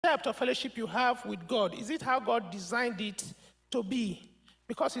depth of fellowship you have with God, is it how God designed it to be?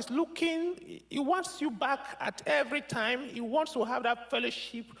 Because he's looking, he wants you back at every time. He wants to have that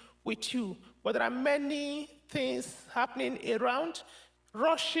fellowship with you. But there are many things happening around,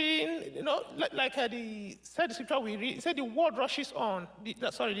 rushing, like the scripture we read, it said the world rushes on. The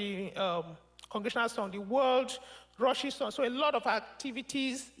congregational song, the world rushes on. So a lot of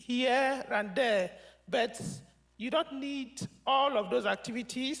activities here and there, but you don't need all of those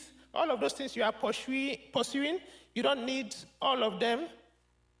activities, all of those things you are pursuing. You don't need all of them.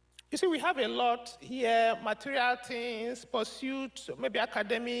 You see, we have a lot here, material things, pursuit, maybe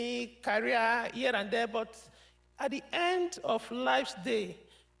academic, career, here and there, but at the end of life's day,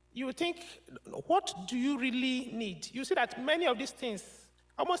 you think, what do you really need? You see that many of these things,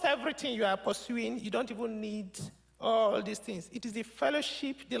 almost everything you are pursuing, you don't even need all these things. It is the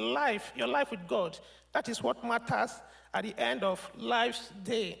fellowship, the life, your life with God. That is what matters at the end of life's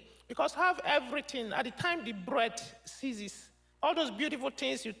day. Because have everything, at the time the breath ceases, all those beautiful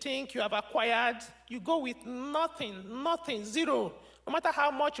things you think you have acquired, you go with nothing, zero. No matter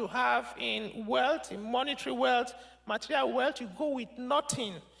how much you have in wealth, in monetary wealth, material wealth, you go with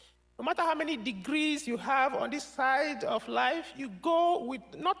nothing. No matter how many degrees you have on this side of life, you go with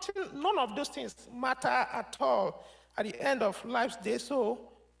nothing. None of those things matter at all at the end of life's day. So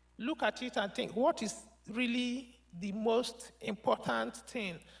look at it and think, what is really the most important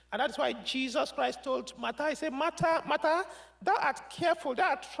thing? And that's why Jesus Christ told Martha, he said, Martha, thou art careful,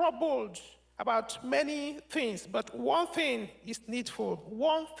 thou art troubled about many things, but one thing is needful.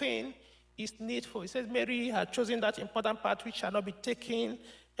 One thing is needful. He says Mary had chosen that important part which shall not be taken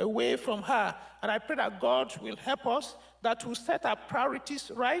away from her. And I pray that God will help us, that we set our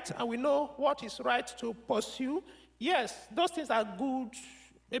priorities right, and we know what is right to pursue. Yes, those things are good.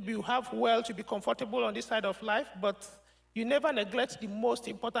 Maybe you have wealth to be comfortable on this side of life, but you never neglect the most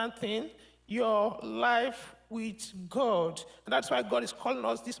important thing, your life with God. And that's why God is calling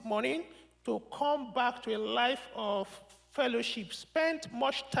us this morning to come back to a life of fellowship. Spend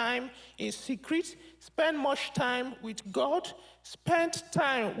much time in secret. Spend much time with God. Spend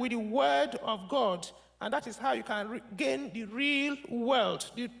time with the Word of God. And that is how you can gain the real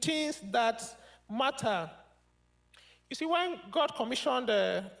wealth, the things that matter. You see, when God commissioned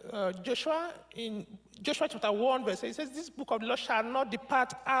Joshua, in Joshua chapter 1, verse 8, it says, this book of the law shall not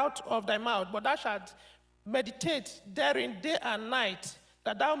depart out of thy mouth, but thou shalt meditate therein day and night,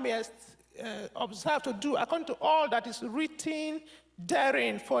 that thou mayest observe to do according to all that is written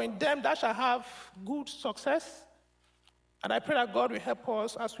therein, for in them thou shalt have good success. And I pray that God will help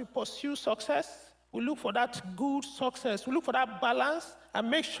us as we pursue success. We look for that good success. We look for that balance and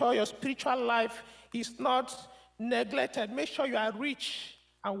make sure your spiritual life is not neglected. Make sure you are rich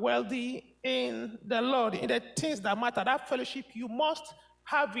and wealthy in the Lord, in the things that matter. That fellowship, you must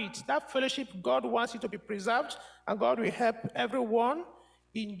have it. That fellowship, God wants it to be preserved, and God will help everyone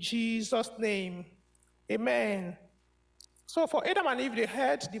in Jesus' name. Amen. So for Adam and Eve, they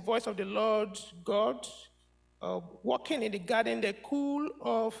heard the voice of the Lord God walking in the garden in the cool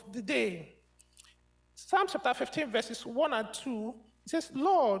of the day. Psalm chapter 15, verses 1 and 2, it says,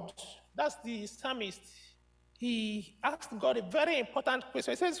 Lord, that's the psalmist. He asked God a very important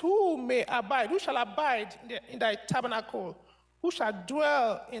question. He says, who may abide? Who shall abide in thy tabernacle? Who shall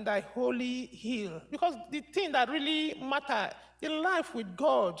dwell in thy holy hill? Because the thing that really matters, the life with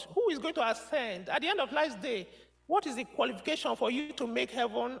God, who is going to ascend? At the end of life's day, what is the qualification for you to make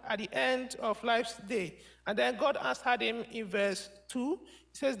heaven at the end of life's day? And then God answered him in verse 2.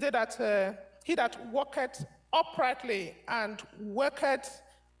 He says, he that walketh uprightly and worketh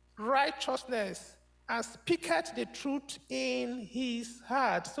righteousness and speaketh the truth in his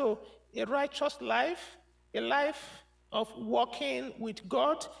heart. So a righteous life, a life of walking with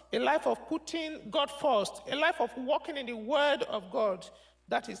God, a life of putting God first, a life of walking in the Word of God.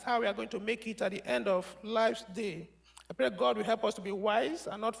 That is how we are going to make it at the end of life's day. I pray God will help us to be wise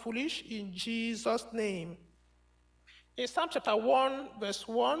and not foolish in Jesus' name. In Psalm chapter 1, verse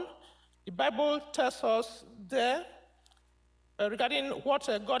 1, the Bible tells us there regarding what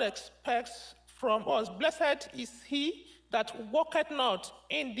God expects from us. Blessed is he that walketh not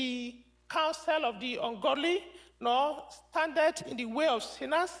in the counsel of the ungodly, nor standeth in the way of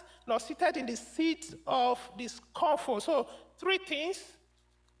sinners, nor sitteth in the seat of discomfort. So 3 things.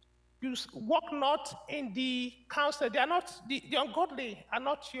 You walk not in the counsel. They are not, the ungodly are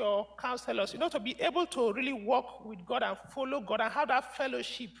not your counselors. You know, to be able to really walk with God and follow God and have that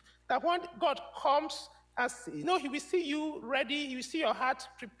fellowship, that when God comes, as you know, he will see you ready, he will see your heart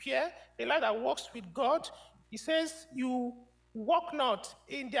prepare, a life that walks with God. He says, you walk not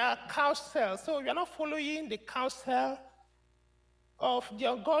in their counsel. So you are not following the counsel of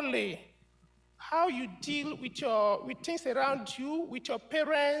the ungodly, how you deal with things around you, with your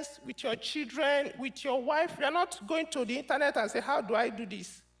parents, with your children, with your wife. You're not going to the internet and say, how do I do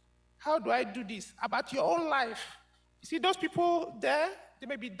this? How do I do this? About your own life. You see, those people there, they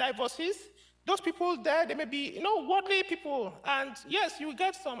may be divorcees. Those people there, they may be, worldly people. And yes, you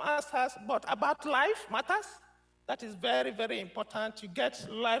get some answers, but about life matters. That is very, very important. You get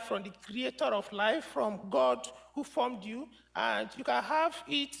life from the creator of life, from God who formed you, and you can have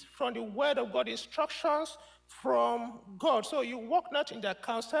it from the word of God, instructions from God. So you walk not in their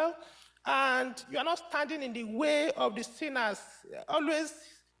counsel, and you are not standing in the way of the sinners. Always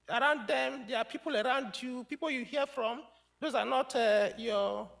around them, there are people around you, people you hear from. Those are not where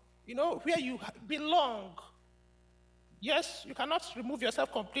you belong. Yes, you cannot remove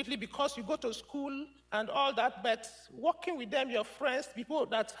yourself completely because you go to school and all that, but working with them, your friends, people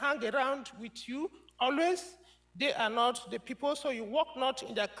that hang around with you, always, they are not the people, so you walk not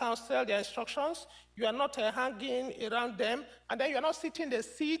in their counsel, their instructions, you are not hanging around them, and then you are not sitting in the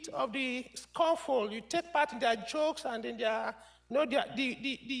seat of the scornful. You take part in their jokes and in their,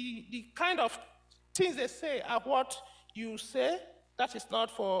 the kind of things they say are what you say. That is not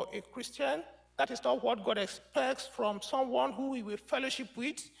for a Christian. That is not what God expects from someone who we will fellowship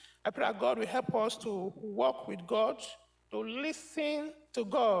with. I pray that God will help us to walk with God, to listen to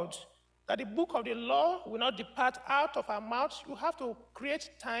God, that the book of the law will not depart out of our mouths. You have to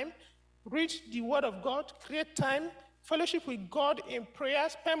create time, read the word of God, create time, fellowship with God in prayer,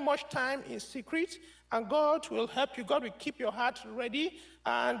 spend much time in secret, and God will help you. God will keep your heart ready.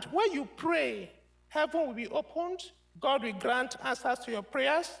 And when you pray, heaven will be opened. God will grant answers to your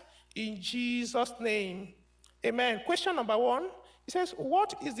prayers in Jesus' name. Amen. Question number 1. It says,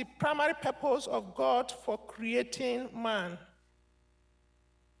 what is the primary purpose of God for creating man?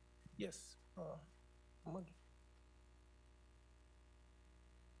 Yes.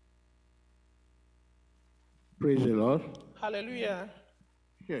 Praise the Lord. Hallelujah.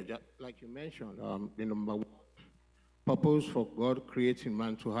 Yeah, like you mentioned, the number 1 purpose for God creating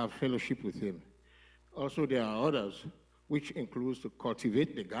man to have fellowship with him. Also, there are others, which includes to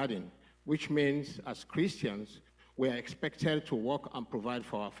cultivate the garden, which means as Christians, we are expected to work and provide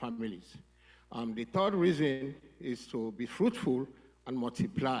for our families. The third reason is to be fruitful and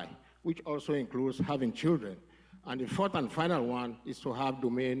multiply, which also includes having children. And the fourth and final one is to have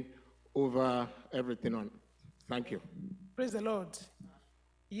domain over everything on. Thank you. Praise the Lord.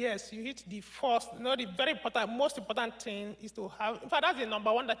 Yes, you hit the first, the very important, most important thing is to have, in fact, that's the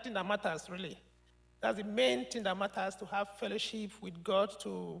number 1 thing that matters, really. That's the main thing that matters, to have fellowship with God,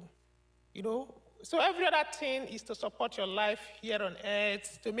 so every other thing is to support your life here on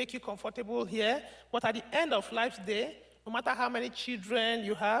earth, to make you comfortable here. But at the end of life's day, no matter how many children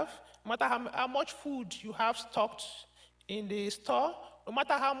you have, no matter how much food you have stocked in the store, no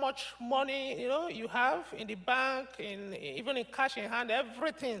matter how much money you have in the bank, even in cash in hand,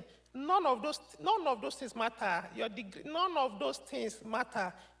 everything, none of those things matter. Your degree, none of those things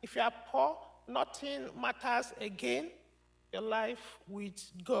matter. If you are poor, nothing matters again. Your life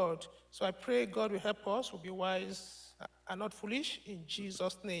with God. So I pray God will help us, will be wise and not foolish, in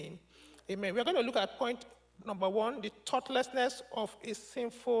Jesus' name. Amen. We're going to look at point number 1, the thoughtlessness of a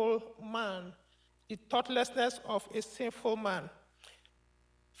sinful man. The thoughtlessness of a sinful man.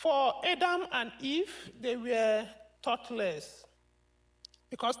 For Adam and Eve, they were thoughtless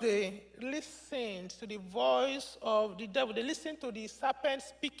because they listened to the voice of the devil. They listened to the serpent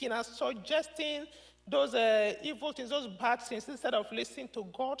speaking and suggesting those evil things, those bad things, instead of listening to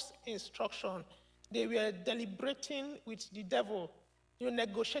God's instruction. They were deliberating with the devil,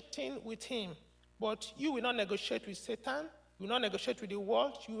 negotiating with him. But you will not negotiate with Satan. You will not negotiate with the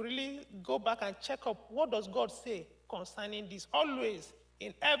world. You really go back and check up, what does God say concerning this? Always,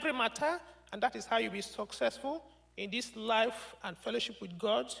 in every matter, and that is how you'll be successful in this life and fellowship with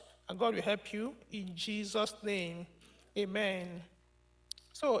God, and God will help you in Jesus' name. Amen.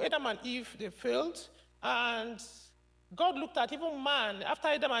 So Adam and Eve, they failed, and God looked at even man. After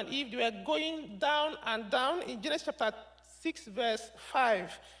Adam and Eve, they were going down and down. In Genesis chapter 6, verse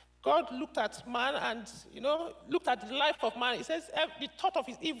 5, God looked at man and, looked at the life of man. He says the thought of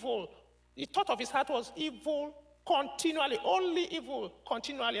his evil, the thought of his heart was evil continually, only evil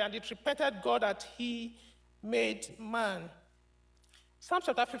continually, and it repented God that he made man. Psalm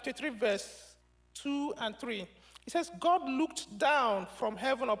chapter 53, verse 2 and 3. It says, God looked down from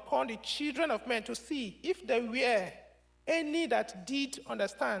heaven upon the children of men to see if there were any that did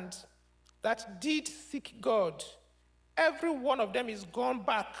understand, that did seek God. Every one of them is gone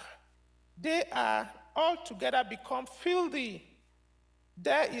back. They are altogether become filthy.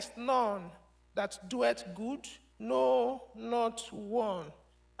 There is none that doeth good, no, not one.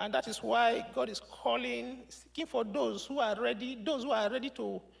 And that is why God is seeking for those who are ready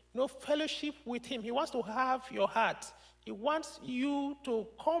to fellowship with him. He wants to have your heart. He wants you to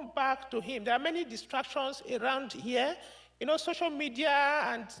come back to him. There are many distractions around here. Social media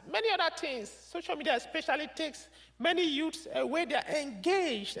and many other things. Social media especially takes many youths away. They are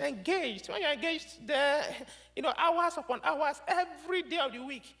engaged. When you're engaged there, hours upon hours, every day of the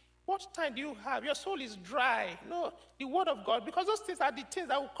week. What time do you have? Your soul is dry. The word of God, because those things are the things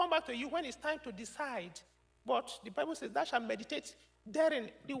that will come back to you when it's time to decide. But the Bible says, thou shalt meditate therein.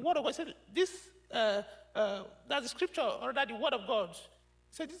 The word of God says, that's the scripture, or that the word of God.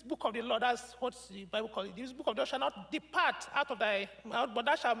 So this book of the Lord, that's what the Bible calls it. This book of the Lord shall not depart out of thy mouth, but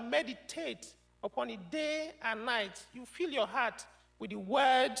thou shalt meditate upon it day and night. You fill your heart with the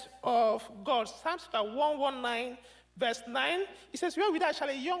word of God. Psalms 119, verse 9, it says, wherewith shall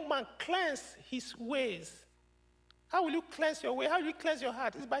a young man cleanse his ways? How will you cleanse your way? How will you cleanse your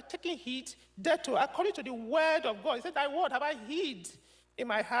heart? It's by taking heed thereto, according to the word of God. He said, thy word have I hid in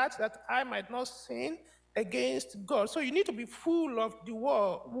my heart that I might not sin against God. So you need to be full of the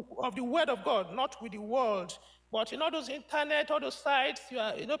word of God, not with the world. But all those internet, all those sites,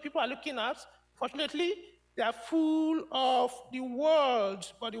 people are looking at, fortunately, they are full of the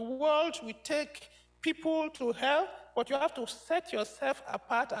world. But the world will take people to hell, but you have to set yourself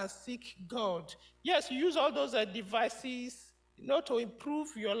apart and seek God. Yes, you use all those devices, to improve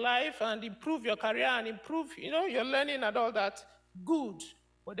your life and improve your career and improve, your learning and all that. Good.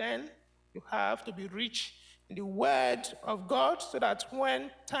 But then you have to be rich in the word of God so that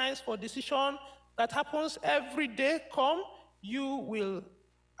when times for decision that happens every day come, you will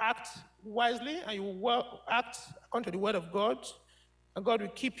act wisely and you will act according to the word of God. And God will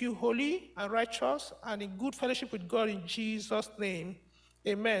keep you holy and righteous and in good fellowship with God in Jesus' name.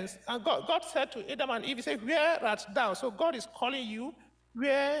 Amen. And God said to Adam and Eve, he said, where art thou? So God is calling you,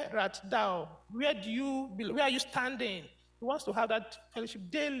 where art thou? Where are you standing? He wants to have that fellowship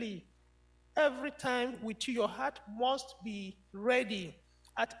daily. Every time with you, your heart must be ready.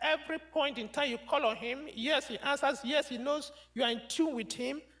 At every point in time you call on him, yes, he answers, yes, he knows you are in tune with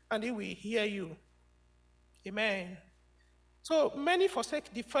him, and he will hear you. Amen. So many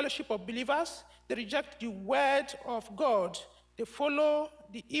forsake the fellowship of believers. They reject the word of God. They follow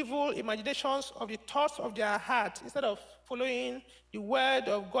the evil imaginations of the thoughts of their heart instead of following the word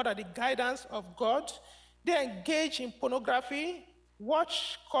of God and the guidance of God. They engage in pornography,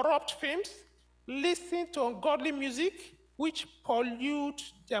 watch corrupt films, listen to ungodly music, which pollute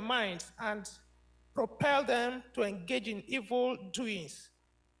their minds and propel them to engage in evil doings.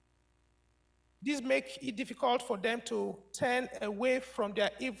 This makes it difficult for them to turn away from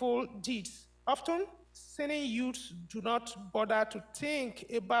their evil deeds. Often, sinning youths do not bother to think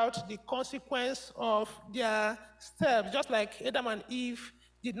about the consequence of their steps, just like Adam and Eve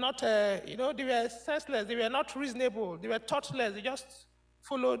did not, they were senseless, they were not reasonable, they were thoughtless, they just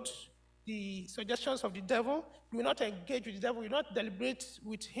followed the suggestions of the devil. You will not engage with the devil, you will not deliberate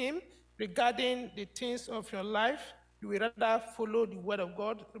with him regarding the things of your life. You will rather follow the word of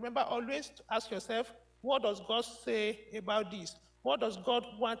God. Remember always to ask yourself, what does God say about this? What does God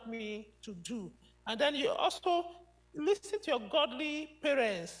want me to do? And then you also listen to your godly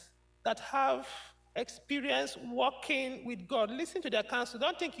parents that have experience walking with God. Listen to their counsel.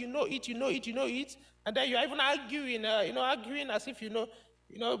 Don't think you know it, and then you're even arguing, arguing as if you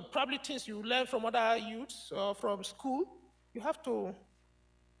know, probably things you learn from other youths or from school. You have to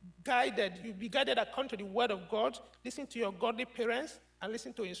you'll be guided according to the word of God. Listen to your godly parents and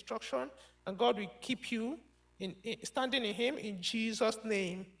listen to instruction, and God will keep you standing in him in Jesus'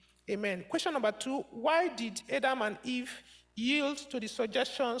 name. Amen. Question number 2, why did Adam and Eve yield to the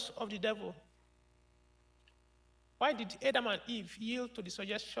suggestions of the devil? Why did Adam and Eve yield to the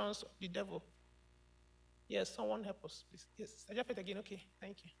suggestions of the devil? Yes, someone help us, please. Yes, I just it again. Okay,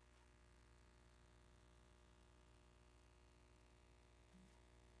 thank you.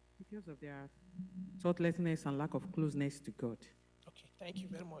 Because of their thoughtlessness and lack of closeness to God. Okay, thank you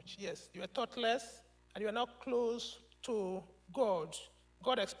very much. Yes, you are thoughtless and you are not close to God.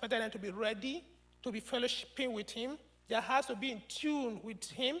 God expected them to be ready, to be fellowshipping with him. Their hearts to be in tune with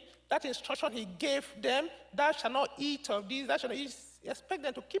him. That instruction he gave them, thou shalt not eat of this, thou shalt not eat. Expect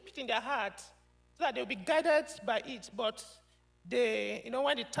them to keep it in their heart so that they'll be guided by it. But they,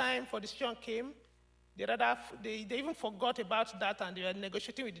 when the time for decision came, they even forgot about that and they were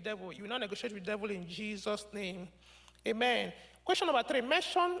negotiating with the devil. You will not negotiate with the devil in Jesus' name. Amen. Question number 3.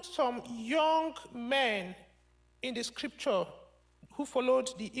 Mention some young men in the scripture who followed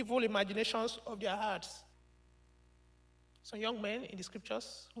the evil imaginations of their hearts. Some young men in the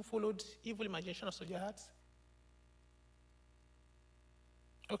scriptures who followed evil imaginations of their hearts.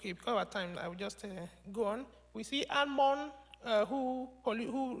 Okay, because of our time, I will just go on. We see Ammon,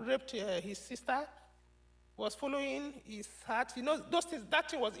 who raped his sister, was following his heart. You know, those things, that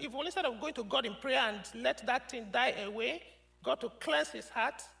thing was evil. Instead of going to God in prayer and let that thing die away, God to cleanse his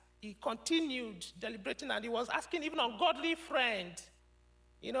heart, he continued deliberating, and he was asking even ungodly friends.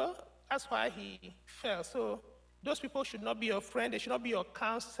 You know, that's why he fell. So those people should not be your friend. They should not be your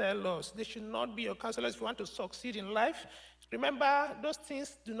counselors. They should not be your counselors if you want to succeed in life. Remember, those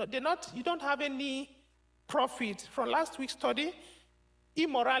things you don't have any profit. From last week's study,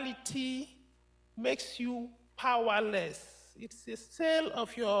 immorality makes you powerless. It's a sale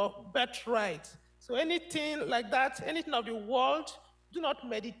of your birthright. So anything like that, anything of the world, do not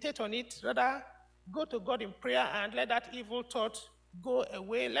meditate on it. Rather, go to God in prayer and let that evil thought go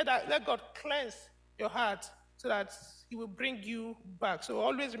away. Let God cleanse your heart so that he will bring you back. So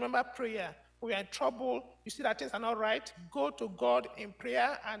always remember prayer. When you are in trouble, you see that things are not right, go to God in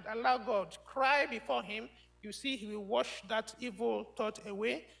prayer and allow God. Cry before him. You see he will wash that evil thought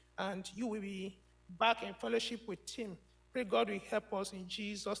away, and you will be back in fellowship with him. Pray God will help us in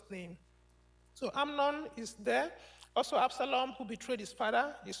Jesus' name. So Amnon is there. Also Absalom, who betrayed his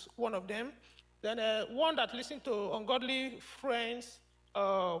father, is one of them. Then one that listened to ungodly friends,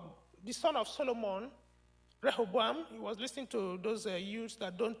 the son of Solomon, Rehoboam, he was listening to those youths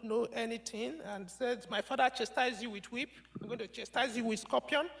that don't know anything and said, my father chastised you with whip, I'm going to chastise you with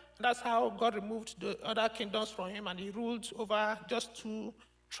scorpion. And that's how God removed the other kingdoms from him, and he ruled over just 2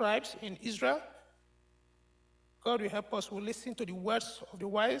 tribes in Israel. God will help us. We'll listen to the words of the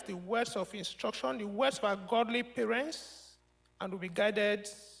wise, the words of instruction, the words of our godly parents, and we'll be guided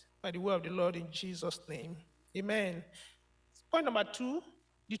by the word of the Lord in Jesus' name. Amen. Point number 2,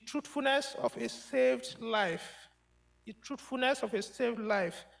 the truthfulness of a saved life. The truthfulness of a saved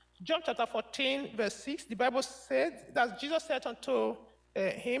life. John chapter 14, verse 6, the Bible said that Jesus said unto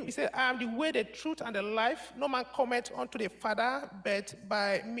him, he said, I am the way, the truth, and the life. No man cometh unto the Father but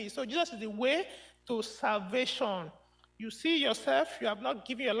by me. So Jesus is the way to salvation. You see yourself, you have not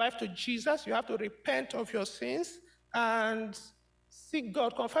given your life to Jesus, you have to repent of your sins and seek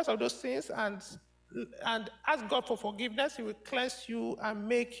God, confess of those sins, and ask God for forgiveness. He will cleanse you and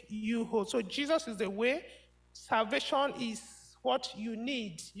make you whole. So Jesus is the way. Salvation is what you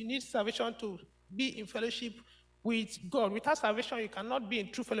need. You need salvation to be in fellowship with God. Without salvation, you cannot be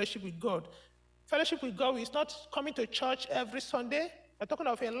in true fellowship with God. Fellowship with God is not coming to church every Sunday. We're talking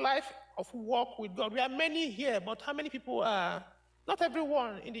of a life of walk with God. We are many here, but how many people are, not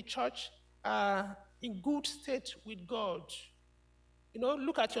everyone in the church are in good state with God? You know,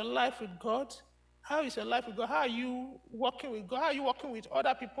 look at your life with God. How is your life with God? How are you walking with God? How are you walking with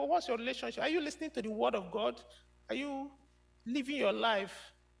other people? What's your relationship? Are you listening to the word of God? Are you living your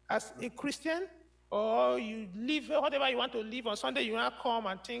life as a Christian? Or you live whatever you want to live on Sunday, you want to come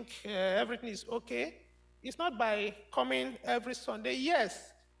and think everything is okay? It's not by coming every Sunday.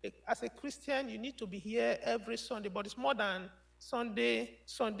 Yes, as a Christian, you need to be here every Sunday, but it's more than Sunday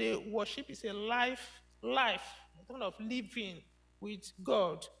worship. It's a life, a kind of living with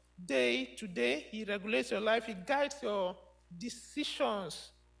God. Day to day, he regulates your life, he guides your decisions.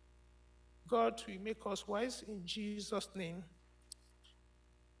 God will make us wise in Jesus' name.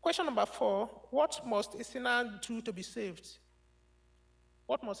 Question number 4, what must a sinner do to be saved?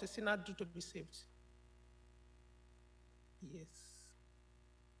 What must a sinner do to be saved? Yes.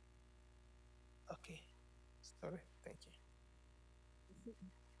 Okay. Sorry. Thank you.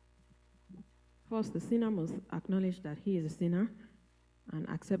 First, the sinner must acknowledge that he is a sinner and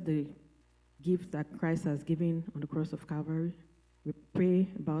accept the gift that Christ has given on the cross of Calvary. We pray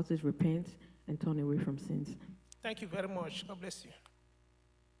about it, repent, and turn away from sins. Thank you very much. God bless you.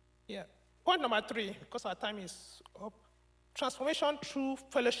 Yeah. Point number 3, because our time is up. Transformation through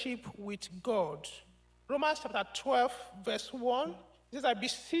fellowship with God. Romans chapter 12, verse 1, it says, I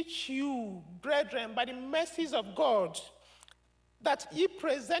beseech you, brethren, by the mercies of God, that ye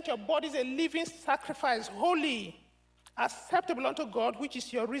present your bodies a living sacrifice, holy, acceptable unto God, which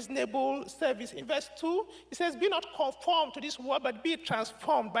is your reasonable service. In verse 2, it says, be not conformed to this world, but be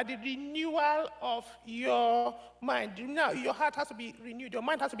transformed by the renewal of your mind. Now, your heart has to be renewed. Your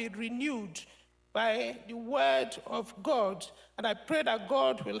mind has to be renewed by the word of God. And I pray that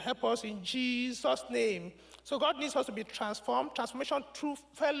God will help us in Jesus' name. So God needs us to be transformed, transformation through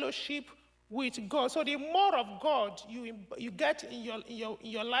fellowship with God. So the more of God you get in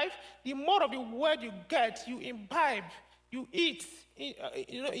your life, the more of the word you get, you imbibe, you eat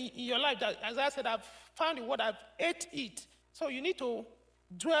in your life. As I said, I've found the word, I've ate it. So you need to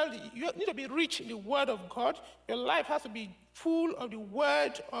you need to be rich in the word of God. Your life has to be full of the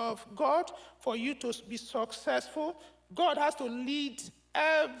word of God for you to be successful. God has to lead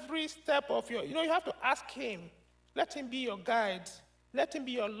every step of your, you have to ask him. Let him be your guide. Let him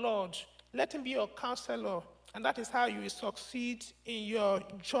be your Lord. Let him be your counselor. And that is how you will succeed in your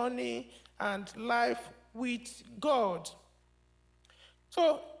journey and life with God.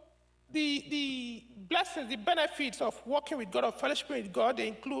 So the blessings, the benefits of working with God, of fellowship with God, they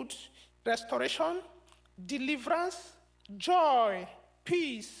include restoration, deliverance, joy,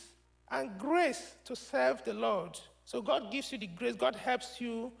 peace, and grace to serve the Lord. So God gives you the grace. God helps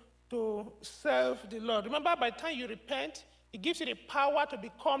you to serve the Lord. Remember, by the time you repent, he gives you the power to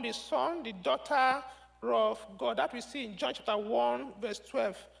become the son, the daughter of God. That we see in John chapter 1, verse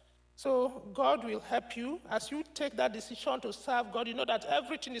 12. So God will help you as you take that decision to serve God. You know that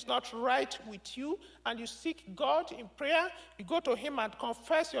everything is not right with you, and you seek God in prayer. You go to him and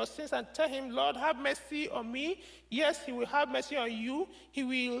confess your sins and tell him, Lord, have mercy on me. Yes, he will have mercy on you. He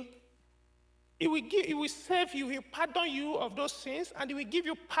will save you. He will pardon you of those sins, and he will give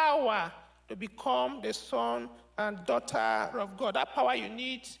you power to become the son and daughter of God. That power you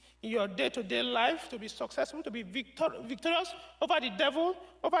need in your day-to-day life to be successful, to be victorious over the devil,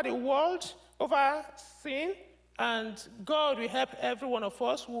 over the world, over sin. And God will help every one of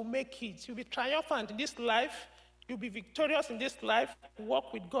us who will make it. You'll be triumphant in this life. You'll be victorious in this life.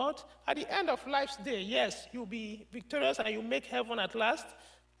 Walk with God. At the end of life's day, yes, you'll be victorious and you'll make heaven at last.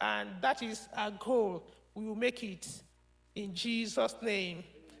 And that is our goal. We will make it in Jesus' name.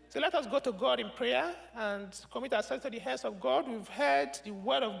 So let us go to God in prayer and commit ourselves to the hands of God. We've heard the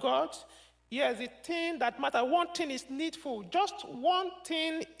word of God. Yes, the thing that matters, one thing is needful. Just one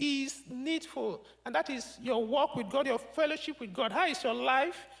thing is needful, and that is your walk with God, your fellowship with God. How is your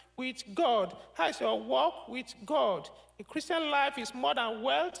life with God? How is your walk with God? A Christian life is more than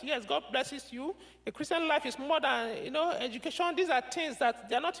wealth. Yes, God blesses you. A Christian life is more than, education. These are things that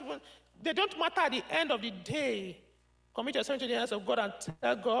they don't matter at the end of the day. Commit yourself to the hands of God and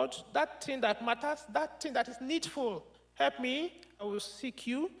tell God that thing that matters, that thing that is needful. Help me. I will seek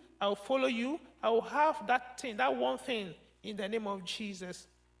you. I will follow you. I will have that thing, that one thing, in the name of Jesus.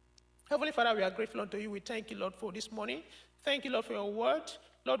 Heavenly Father, we are grateful unto you. We thank you, Lord, for this morning. Thank you, Lord, for your word.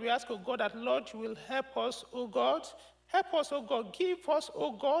 Lord, we ask, oh God, that, Lord, you will help us, oh God. Help us, oh God. Give us,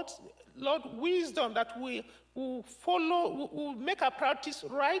 oh God, Lord, wisdom that we will follow, will make our priorities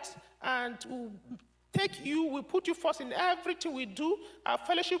right, and will take you, we put you first in everything we do. Our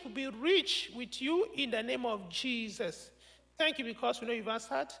fellowship will be rich with you in the name of Jesus. Thank you because we know you've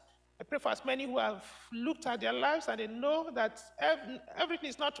answered. I pray for as many who have looked at their lives and they know that everything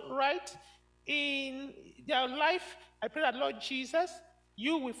is not right in their life. I pray that, Lord Jesus,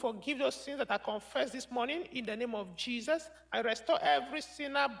 you will forgive those sins that are confessed this morning in the name of Jesus. I restore every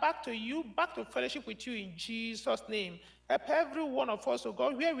sinner back to you, back to fellowship with you in Jesus' name. Help every one of us, oh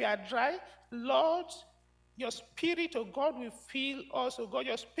God, where we are dry, Lord, your spirit, oh God, will fill us, oh God.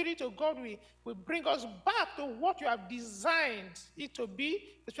 Your spirit, oh God, will bring us back to what you have designed it to be,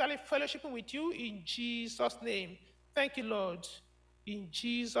 especially fellowshipping with you in Jesus' name. Thank you, Lord. In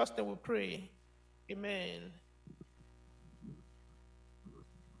Jesus' name we pray. Amen.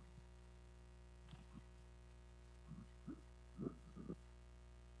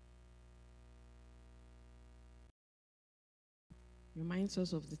 Reminds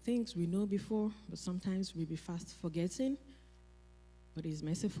us of the things we know before, but sometimes we be fast forgetting. But he's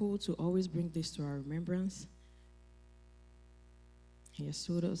merciful to always bring this to our remembrance. He has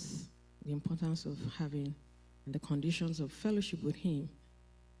showed us the importance of having and the conditions of fellowship with him.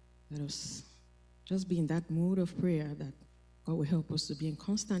 Let us just be in that mood of prayer that God will help us to be in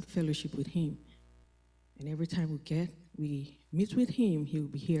constant fellowship with him. And every time we meet with him, he will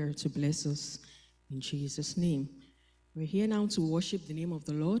be here to bless us in Jesus' name. We're here now to worship the name of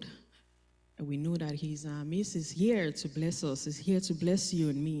the Lord, and we know that his midst is here to bless us, is here to bless you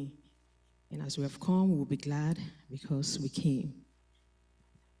and me. And as we have come, we'll be glad because we came.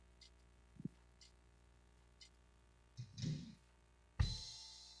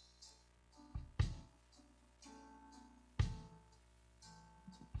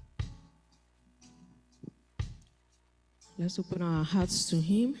 Let's open our hearts to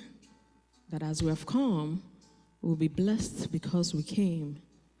him, that as we have come, we'll be blessed because we came.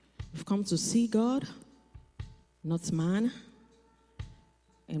 We've come to see God, not man.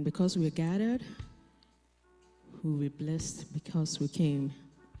 And because we're gathered, we'll be blessed because we came.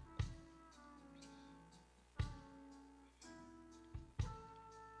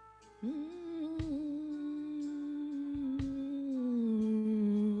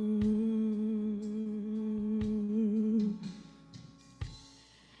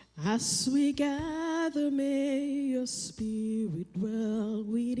 As we gather, may your spirit dwell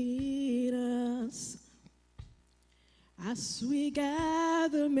within us. As we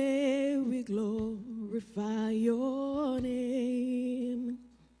gather, may we glorify your name,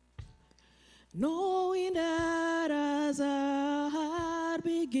 knowing that as our heart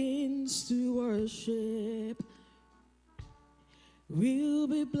begins to worship, we'll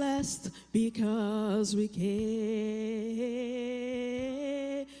be blessed because we came.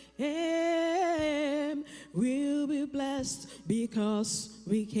 We'll be blessed because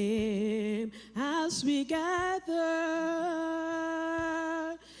we came. As we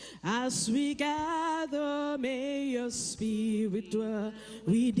gather, may your spirit dwell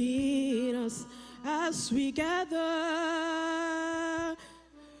within us. As we gather,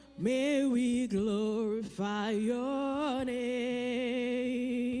 may we glorify your name,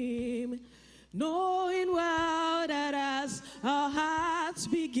 knowing well that as our hearts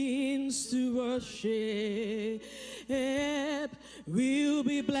begins to worship, we'll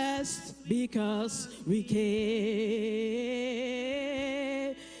be blessed because we came.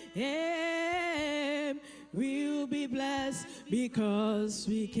 We'll be blessed because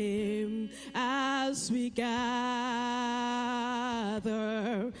we came. As we gather,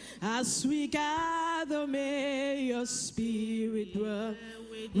 may your spirit dwell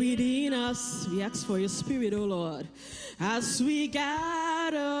within us. We ask for your spirit, O Lord. As we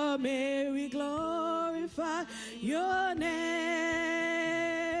gather, may we glorify your name,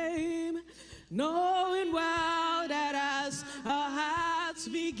 knowing well that as our hearts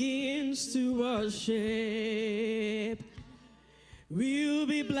begins to worship, we'll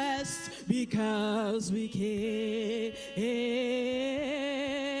be blessed because we came.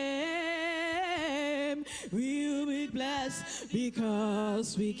 We'll be blessed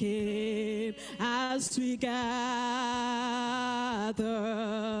because we came. As we gather,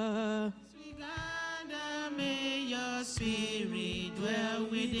 may your spirit dwell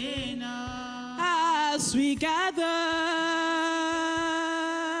within us. As we gather,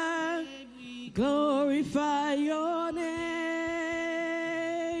 glorify your name,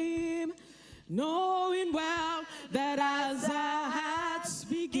 knowing well that as our hearts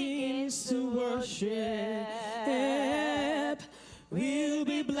begins to worship, we'll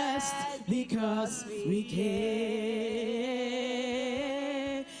be blessed because we came.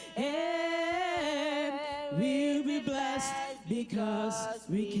 We'll be blessed because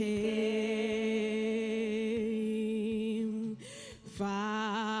we came. Father,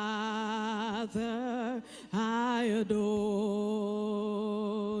 I adore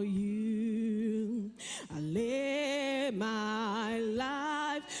you. I lay my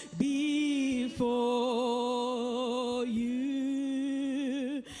life before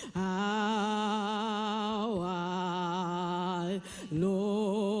you. How I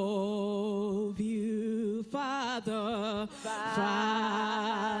love you, Father.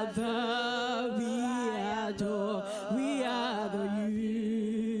 Father, we adore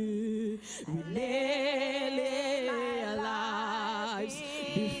you. We lay our lives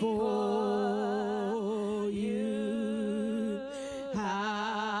before you.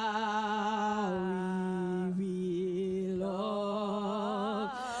 How we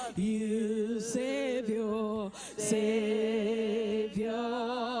love you, Savior, Savior.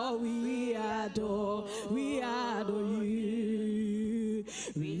 We adore you.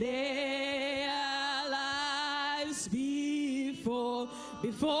 We lay our lives before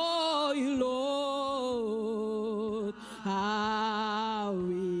you, Lord. How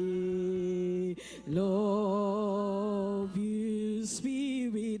we love you,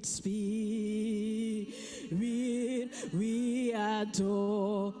 Spirit, Spirit. We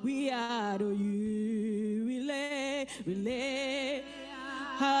adore you. We lay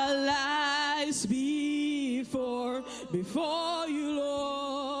our lives before you,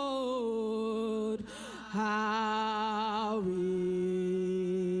 Lord. How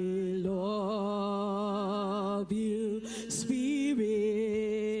we love you, Spirit.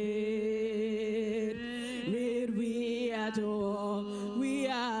 We adore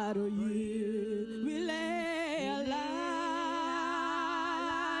you. We lay our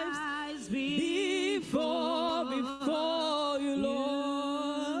lives before you,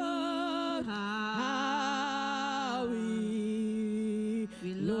 Lord. How we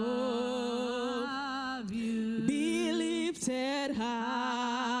love you. Be lifted high,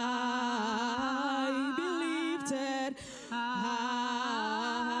 be lifted high.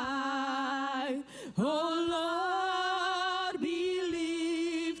 Oh Lord, be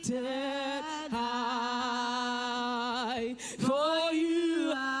lifted high. For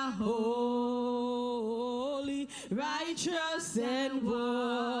you are holy, righteous, and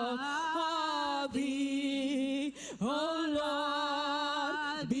worthy. Oh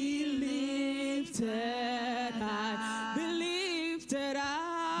Lord, be lifted high. Be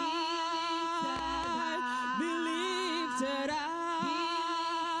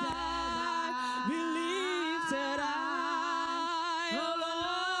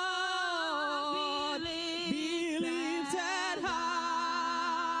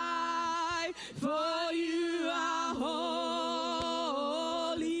For you are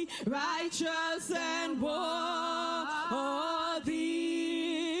holy, righteous, and worthy.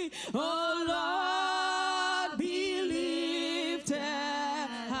 Oh Lord, be lifted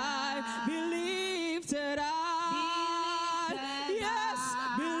high, be lifted high. Yes,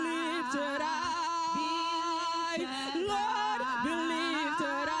 be lifted high. Lord, be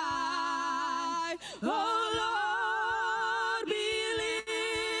lifted high. Oh Lord, be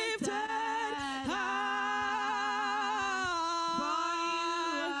lifted high. For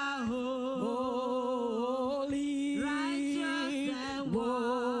you are holy, righteous, and worthy.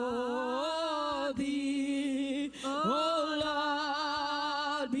 Oh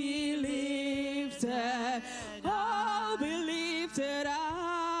Lord, be lifted. Oh, be lifted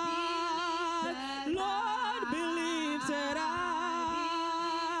high. Lord, be lifted high.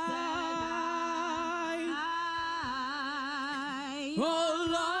 Oh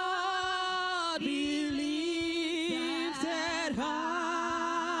Lord, be lifted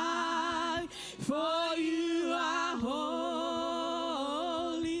high. For you are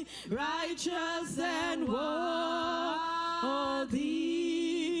holy, righteous, and worthy.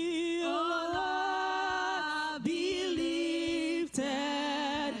 Oh Lord, be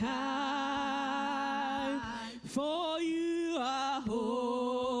lifted high. For you are holy,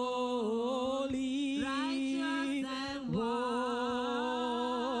 righteous, and worthy.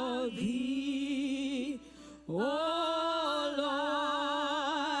 Oh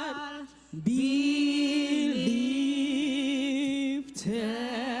Lord, be lifted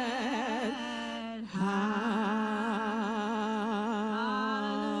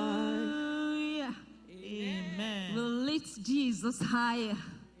high. Amen. We'll lift Jesus higher.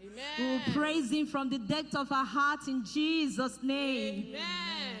 We'll praise him from the depth of our heart in Jesus' name.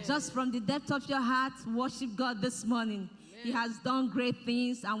 Just from the depth of your heart, worship God this morning. He has done great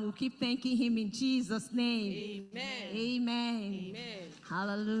things, and we'll keep thanking him in Jesus' name. Amen. Amen. Amen.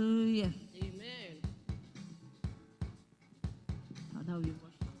 Hallelujah. Amen. Father, we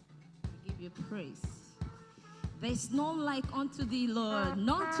worship. We give you praise. There is none like unto thee, Lord,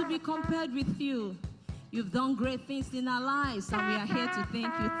 none to be compared with you. You've done great things in our lives, and we are here to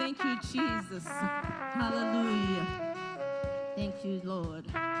thank you. Thank you, Jesus. Hallelujah. Thank you, Lord.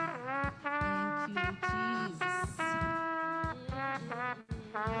 Thank you, Jesus.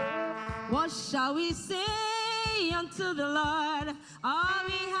 What shall we say unto the Lord? All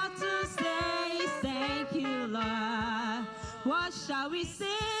we have to say is thank you, Lord. What shall we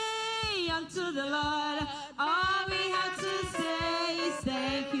say unto the Lord? All we have to say is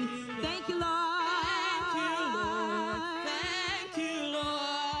thank you. Thank you, Lord. Thank you,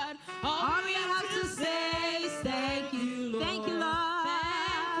 Lord. All we have to say is thank you. Thank you, Lord.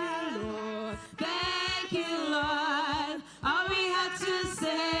 Thank you, Lord. All we have to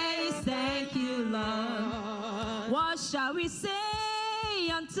say is thank you, Lord. What shall we say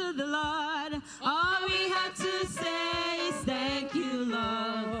unto the Lord? All we have to say is thank you,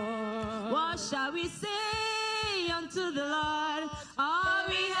 Lord. What shall we say unto the Lord? All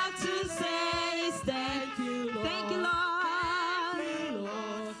we have to say is thank you, Lord. Thank you, Lord.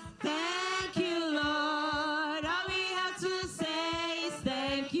 Thank you, Lord. All we have to say is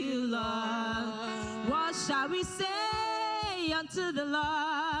thank you, Lord. What shall we say unto the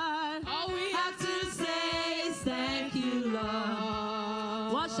Lord? All we Have to say is thank you,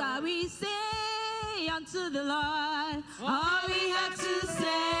 Lord. What shall we say unto the Lord? All we have to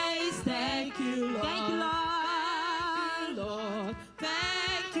say is thank you, Lord. Thank you, Lord. Lord.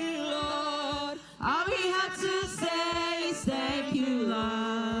 Thank you, Lord. All we have to say is thank you,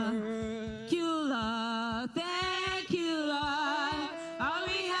 Lord. Thank you, Lord. Thank you, Lord. All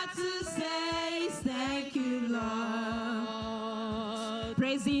we have to say is thank you, Lord.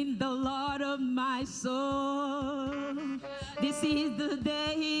 Praising the Lord of my soul. This is the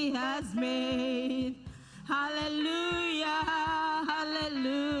day he has made. Hallelujah,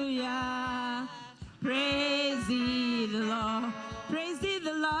 hallelujah. Praise ye the Lord. Praise ye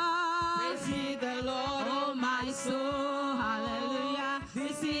the Lord. Praise ye the Lord, Oh, my soul, hallelujah.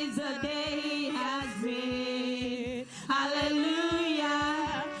 This is the day he has made.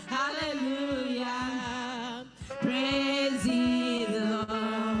 Hallelujah, hallelujah. Praise ye the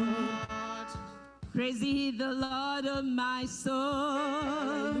Lord. Praise ye the Lord of my soul.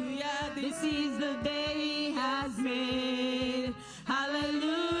 Hallelujah. This is the day he has made.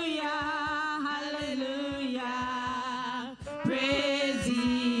 Hallelujah, hallelujah. Praise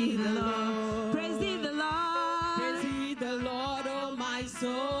ye the Lord. Praise ye the Lord. Praise ye the Lord, oh my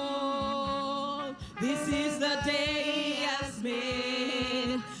soul. This is the day he has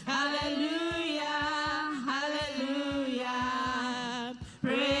made. Hallelujah, hallelujah.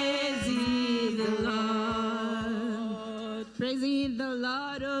 Praise ye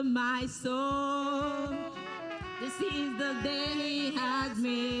my soul. This is the day he has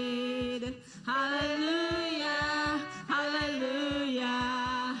made. Hallelujah,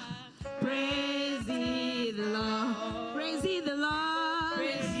 hallelujah. Praise ye the Lord. Praise ye the Lord.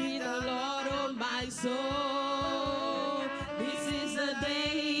 Praise ye the Lord, oh my soul. This is the day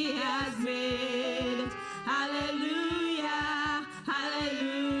he has made. Hallelujah,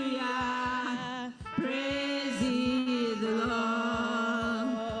 hallelujah. Praise ye the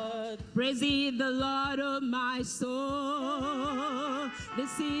Lord. Praise ye the Lord, oh my soul.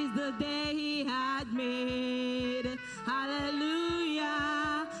 This is the day he had made.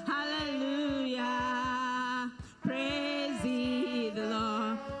 Hallelujah, hallelujah. Praise ye the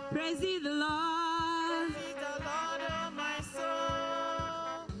Lord. Praise ye the Lord. Praise the Lord, oh my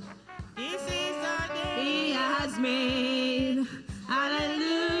soul. This is the day He has made.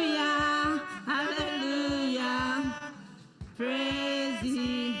 Hallelujah, hallelujah. Praise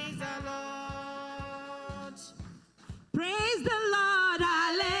ye. Praise the Lord. Praise the Lord,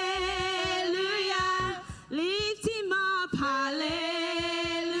 hallelujah. Lift him up, hallelujah.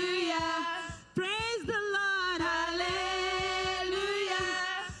 Praise the Lord, hallelujah.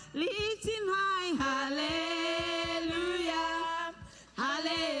 Lift him high, hallelujah.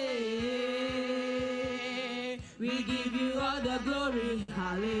 Hallelujah. We give you all the glory,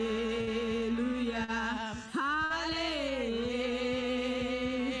 hallelujah. Hallelujah.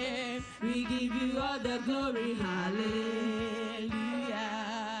 We give you all the glory, hallelujah.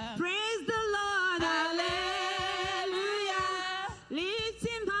 Praise the Lord, hallelujah. Lift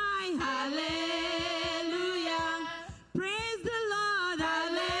him high, hallelujah. Praise the Lord,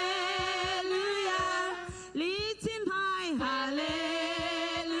 hallelujah. Lift him high, hallelujah.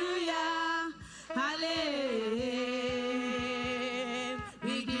 Hallelujah.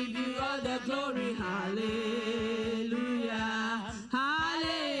 We give you all the glory, hallelujah.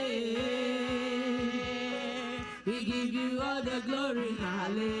 Hallelujah. We give you all the glory,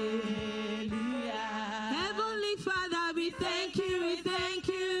 hallelujah. Heavenly Father, we thank you, we thank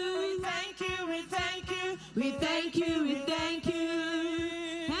you, we thank you, we thank you, we thank you, we thank you.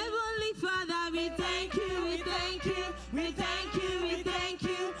 Heavenly Father, we thank you, we thank you, we thank you, we thank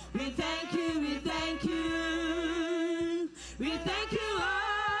you, we thank you, we thank you. We thank you all.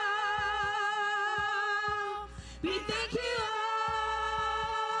 We thank you all.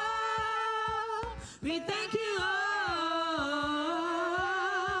 We thank you all.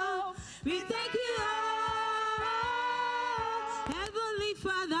 We thank you all. Heavenly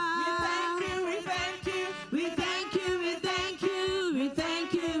Father, we thank you, we thank you, we thank you, we thank you, we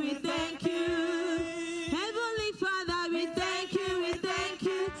thank you, we thank you. Heavenly Father, we thank you, we thank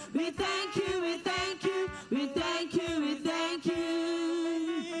you, we thank you, we thank you, we thank you, we thank you.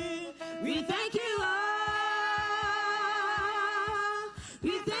 We thank you all.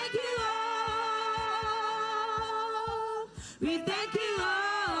 We thank you all. We thank you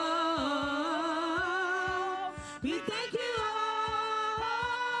all. We thank you all.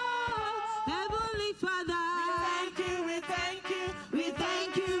 Heavenly Father, we thank you, we thank you, we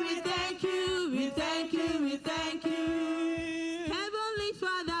thank you, we thank you, we thank you, we thank you. Heavenly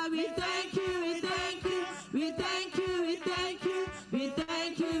Father, we thank you, we thank you, we thank you, we thank you, we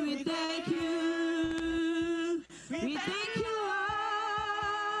thank you, we thank you. We thank you all.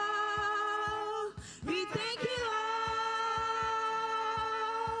 We thank you all.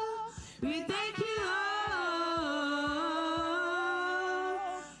 We thank you all.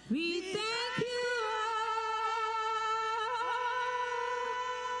 We thank you all.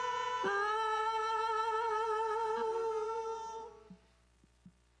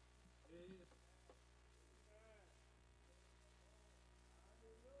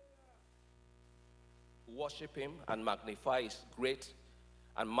 Worship him and magnify his great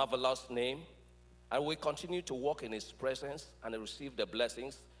and marvelous name, and we continue to walk in his presence and receive the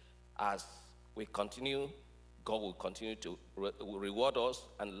blessings as we continue. God will continue to reward us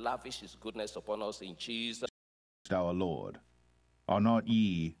and lavish his goodness upon us in Jesus. Our Lord, are not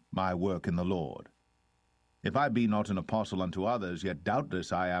ye my work in the Lord? If I be not an apostle unto others, yet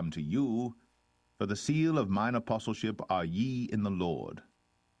doubtless I am to you, for the seal of mine apostleship are ye in the Lord.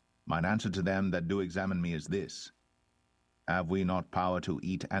 Mine answer to them that do examine me is this: have we not power to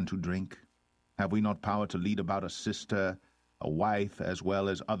eat and to drink? Have we not power to lead about a sister, a wife, as well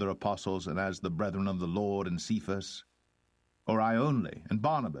as other apostles, and as the brethren of the Lord and Cephas? Or I only, and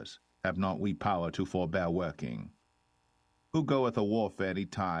Barnabas, have not we power to forbear working? Who goeth a warfare any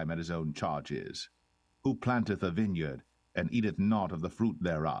time at his own charges? Who planteth a vineyard, and eateth not of the fruit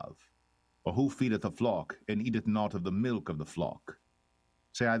thereof? Or who feedeth a flock, and eateth not of the milk of the flock?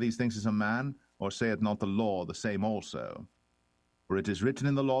 Say I these things as a man, or saith not the law the same also? For it is written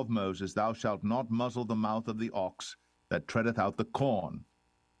in the law of Moses, Thou shalt not muzzle the mouth of the ox that treadeth out the corn.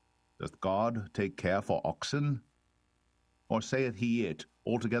 Doth God take care for oxen? Or saith he it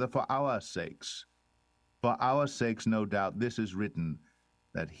altogether for our sakes? For our sakes, no doubt, this is written,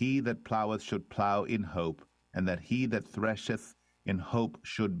 that he that ploweth should plow in hope, and that he that thresheth in hope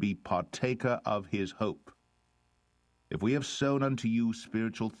should be partaker of his hope. If we have sown unto you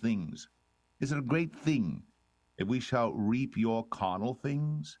spiritual things, is it a great thing if we shall reap your carnal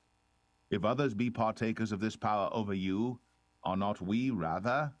things? If others be partakers of this power over you, are not we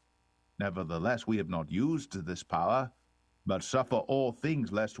rather? Nevertheless, we have not used this power, but suffer all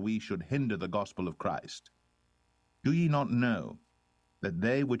things lest we should hinder the gospel of Christ. Do ye not know that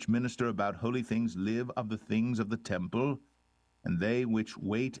they which minister about holy things live of the things of the temple, and they which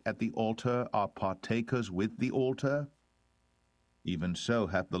wait at the altar are partakers with the altar? Even so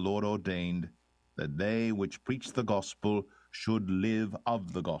hath the Lord ordained that they which preach the gospel should live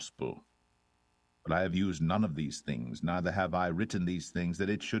of the gospel. But I have used none of these things, neither have I written these things, that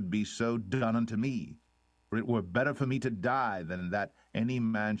it should be so done unto me. For it were better for me to die than that any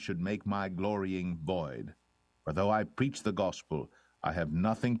man should make my glorying void. For though I preach the gospel, I have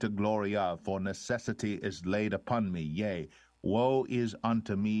nothing to glory of, for necessity is laid upon me. Yea, woe is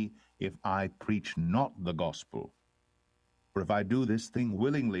unto me if I preach not the gospel. For if I do this thing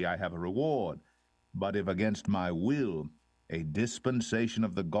willingly, I have a reward. But if against my will, a dispensation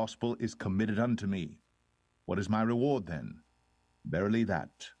of the gospel is committed unto me, what is my reward then? Verily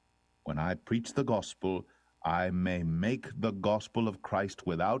that, when I preach the gospel, I may make the gospel of Christ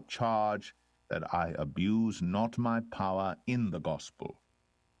without charge, that I abuse not my power in the gospel.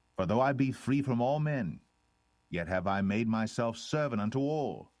 For though I be free from all men, yet have I made myself servant unto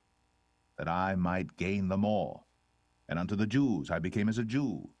all, that I might gain them all. And unto the Jews I became as a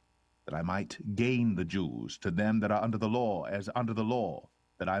Jew, that I might gain the Jews, to them that are under the law as under the law,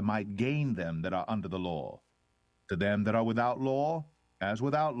 that I might gain them that are under the law. To them that are without law, as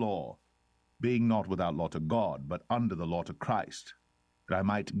without law, being not without law to God, but under the law to Christ, that I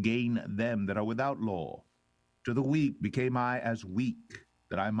might gain them that are without law. To the weak became I as weak,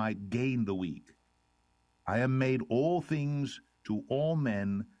 that I might gain the weak. I am made all things to all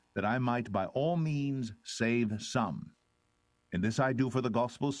men, that I might by all means save some. And this I do for the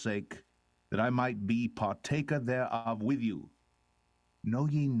gospel's sake, that I might be partaker thereof with you. Know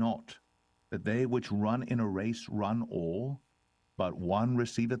ye not that they which run in a race run all, but one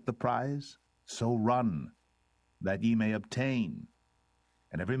receiveth the prize? So run, that ye may obtain.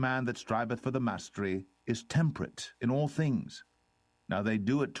 And every man that striveth for the mastery is temperate in all things. Now they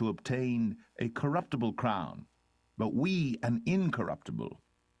do it to obtain a corruptible crown, but we an incorruptible.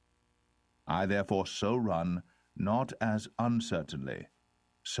 I therefore so run, not as uncertainly.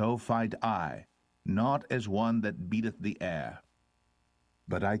 So fight I, not as one that beateth the air.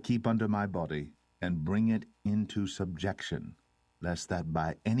 But I keep under my body, and bring it into subjection, lest that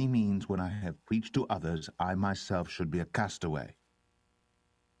by any means, when I have preached to others, I myself should be a castaway.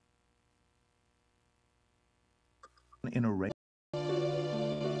 In a race.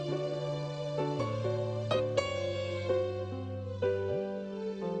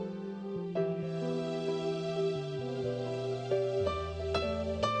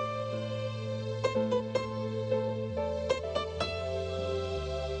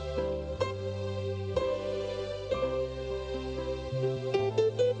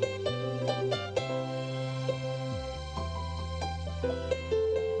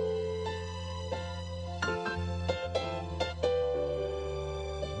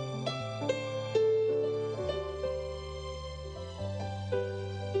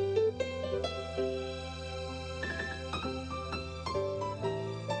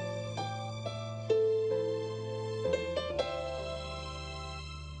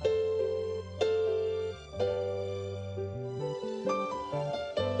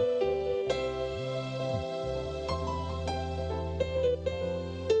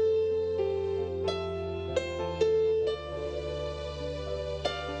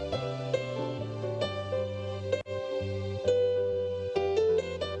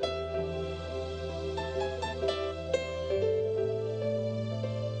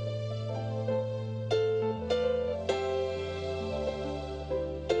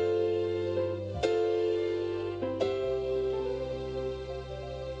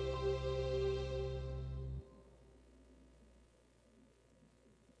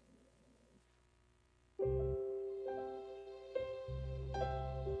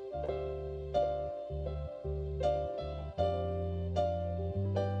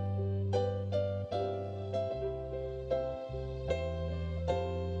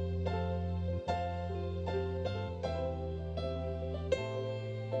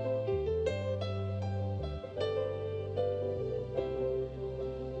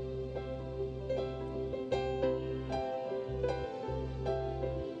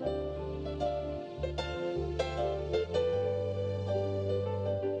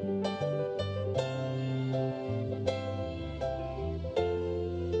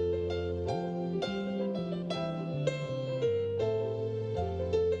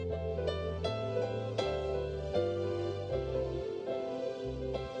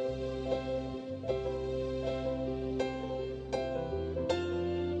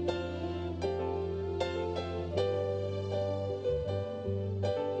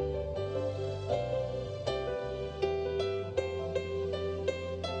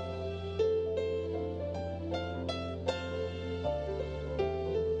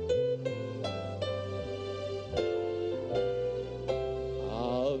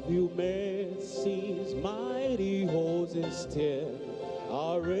 your mercies, mighty hosts instead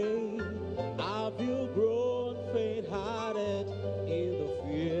array. Have you grown faint-hearted in the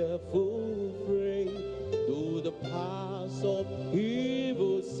fearful fray? Do the paths of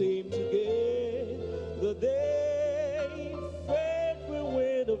evil seem to gain the day? Faith will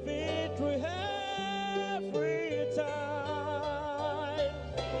win the victory every time.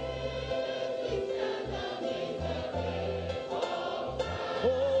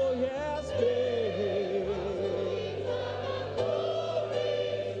 Oh yes, faith.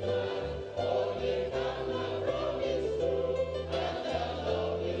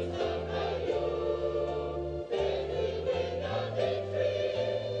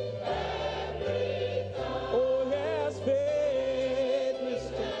 Oh yes, faith will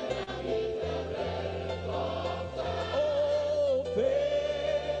stand. Oh faith.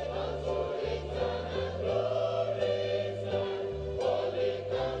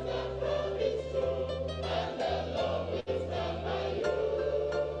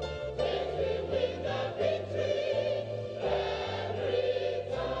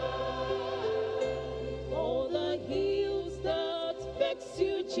 All the heals that vex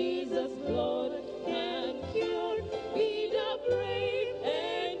you, Jesus' blood can cure. Be the brave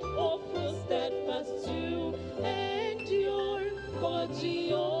and hopeful, steadfast to endure. For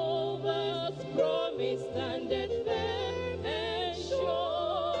Jehovah's promise standeth firm and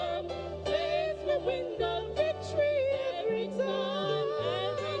sure. Faith will win the victory every time,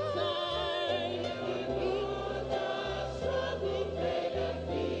 every time. Before the struggle, faith and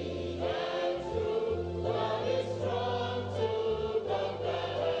be and true. God is strong to conquer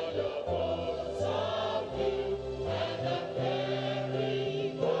your foes of you, and the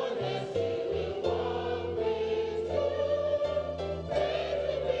very forest he will walk with you. Faith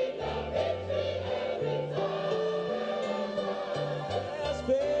will win the victory every time. Yes,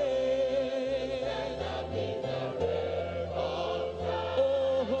 faith.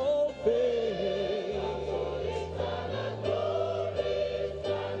 Oh, faith.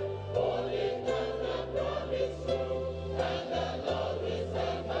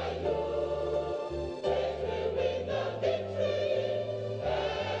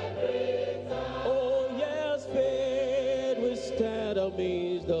 Oh, yes, faith will stand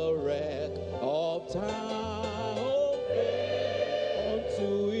amidst the wreck of time. Oh, faith,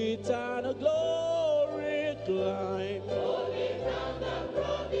 unto eternal glory climb.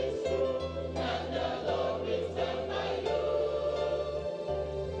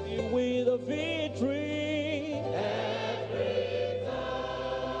 We win the victory every time.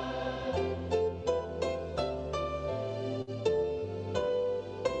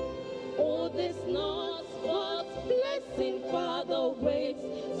 Oh, there's not what blessing Father waits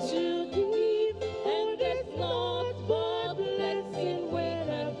to give, and there's not what blessing when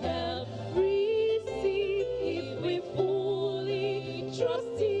I've help receive. If we fully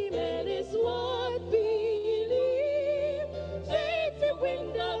trust Him and His word believe, faith will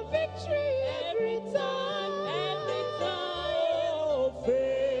win the victory every time, every time. Oh,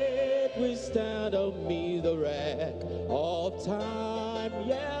 faith will stand amid the wreck of time.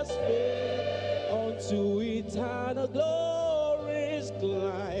 Yes, faith, unto eternal glories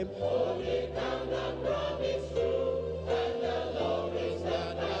climb. Only come the promise true, and the Lord will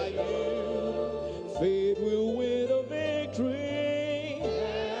stand by you. Faith will win the victory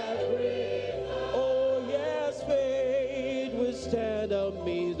every time. Oh, yes, faith will stand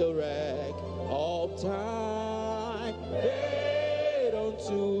amid the wreck of time. Faith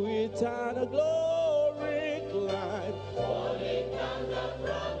unto eternal glory climb. Only come the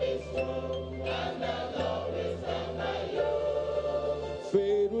promise true, and the Lord will stand by you.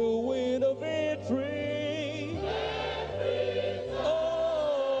 Faith will win a victory every time.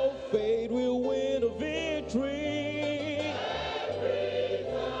 Oh, faith will win a victory every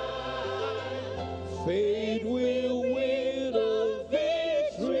time. Faith will win a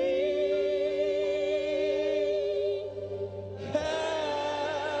victory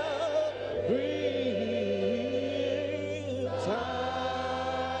every time.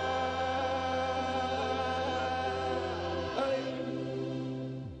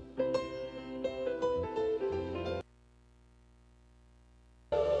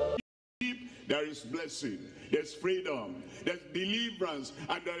 There is blessing, there's freedom, there's deliverance,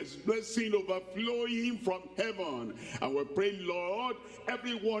 and there is blessing overflowing from heaven. And we pray, Lord,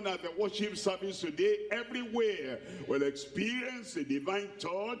 everyone at the worship service today, everywhere, will experience a divine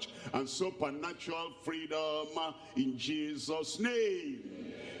touch and supernatural freedom in Jesus'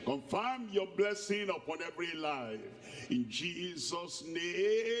 name. Confirm your blessing upon every life. In Jesus'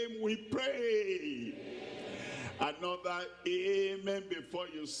 name we pray. Another amen before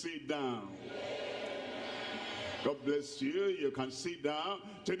you sit down. God bless you. You can sit down.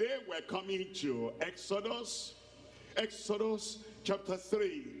 Today we're coming to Exodus chapter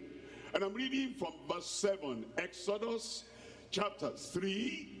 3. And I'm reading from verse 7. Exodus chapter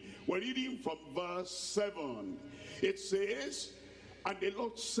 3. We're reading from verse 7. It says, and the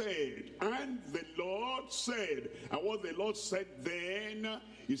Lord said, and the Lord said, and what the Lord said then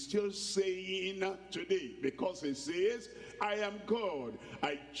is still saying today, because it says, I am God,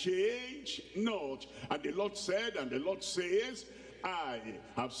 I change not. And the Lord said, and the Lord says, I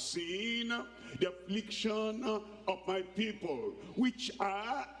have seen the affliction of my people, which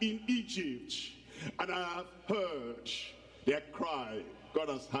are in Egypt, and I have heard their cry. God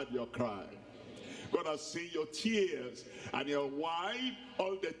has heard your cry. God has seen your tears, and He'll wipe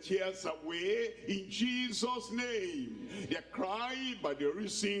all the tears away in Jesus' name. They cry by the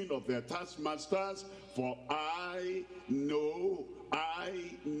reason of their taskmasters, for I know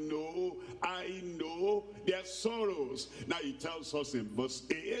their sorrows. Now He tells us in verse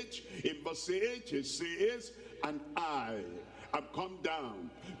 8, it says, and I have come down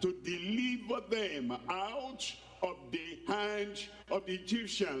to deliver them out of the hand of the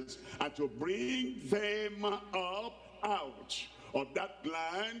Egyptians, and to bring them up out of that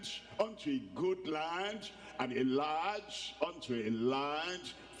land unto a good land, and a large unto a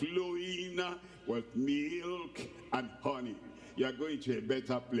land flowing with milk and honey. You are going to a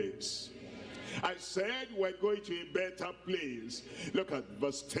better place. I said we're going to a better place. Look at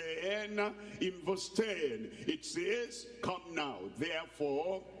verse 10. In verse 10 it says, come now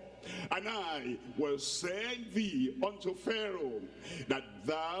therefore, and I will send thee unto Pharaoh, that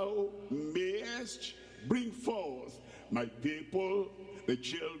thou mayest bring forth my people, the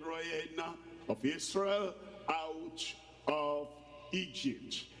children of Israel, out of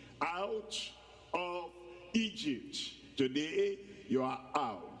Egypt. Out of Egypt. Today you are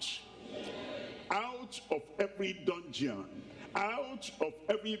out. Out of every dungeon, out of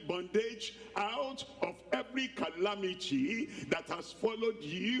every bondage, out of every calamity that has followed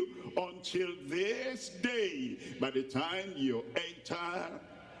you until this day. By the time you enter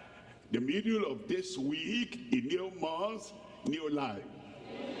the middle of this week, a new month, new life,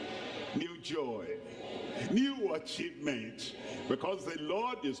 new joy, new achievement, because the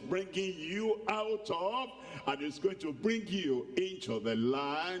Lord is bringing you out of, and is going to bring you into the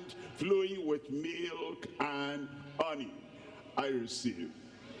land flowing with milk and honey. I receive.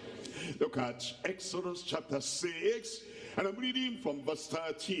 Look at Exodus chapter 6, and I'm reading from verse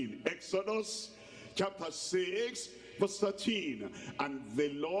 13. Exodus chapter 6, verse 13. And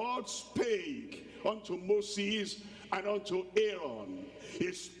the Lord spake unto Moses and unto Aaron.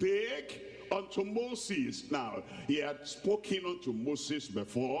 He spake unto Moses. Now, he had spoken unto Moses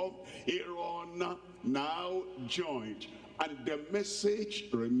before. Aaron now joined, and the message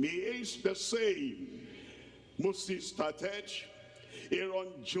remains the same. Moses started, Aaron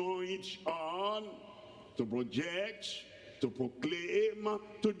joined on to project, to proclaim,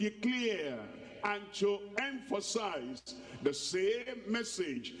 to declare, and to emphasize the same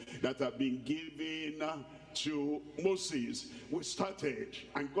message that had been given to Moses. We started,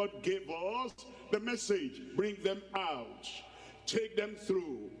 and God gave us the message: bring them out, take them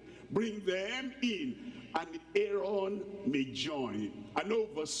through, bring them in, and Aaron may join. An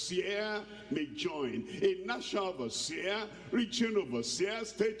overseer may join. A national overseer, region overseer,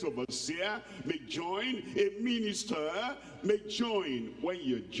 state overseer may join. A minister may join. When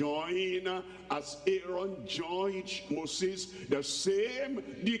you join, as Aaron joined Moses, the same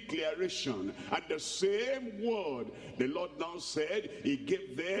declaration and the same word, the Lord now said, he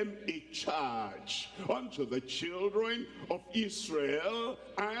gave them a charge unto the children of Israel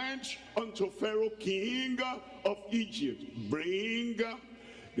and unto Pharaoh king of Egypt. Bring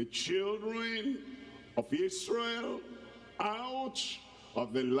the children of Israel out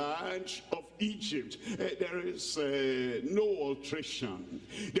of the land of Egypt. There is no alteration,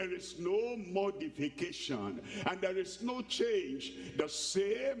 there is no modification, and there is no change. The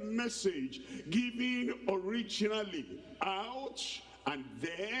same message given originally: out and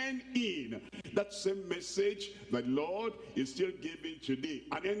then in. That same message the Lord is still giving today.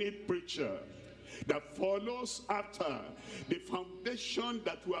 And any preacher that follows after the foundation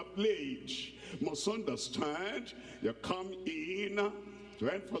that we have laid must understand, you come in to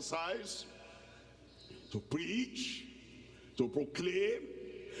emphasize, to preach, to proclaim,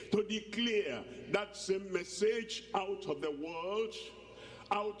 to declare that same message out of the world,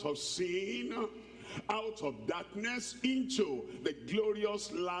 out of sin, out of darkness, into the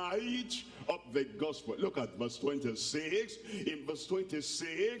glorious light of the gospel. Look at verse 26. In verse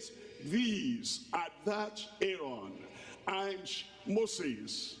 26, these are that Aaron and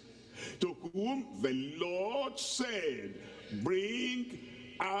Moses, to whom the Lord said, bring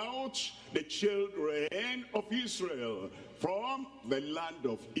out the children of Israel from the land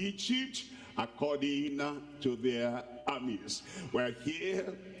of Egypt according to their armies. We're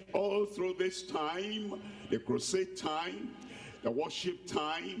here all through this time, the crusade time, the worship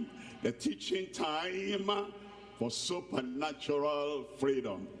time, the teaching time, for supernatural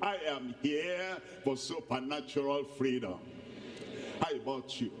freedom. I am here for supernatural freedom. How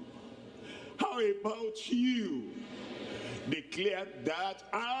about you? How about you? Declare that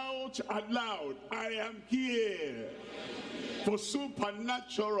out aloud. I am here for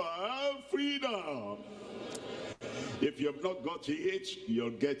supernatural freedom. If you have not got it, you'll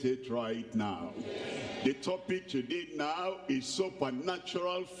get it right now. The topic today now is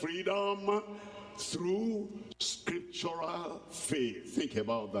supernatural freedom through scriptural faith. Think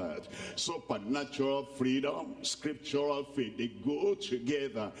about that. Supernatural freedom, scriptural faith, they go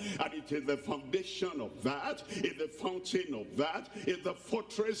together. And it is the foundation of that, it's the fountain of that, it's the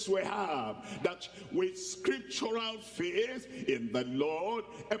fortress we have. That with scriptural faith in the Lord,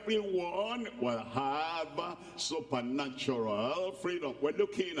 everyone will have supernatural freedom. We're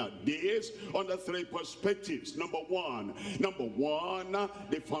looking at this under three perspectives. Number one,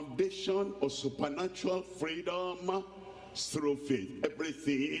 the foundation of supernatural freedom through faith.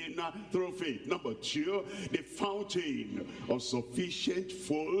 Everything through faith. Number two, the fountain of sufficient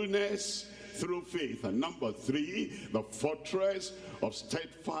fullness through faith. And number three, the fortress of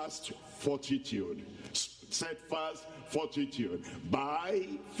steadfast fortitude. Steadfast fortitude by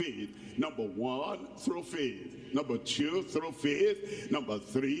faith. Number one, through faith. Number two, through faith. Number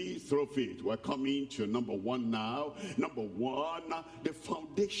three, through faith. We're coming to number one now. Number one, the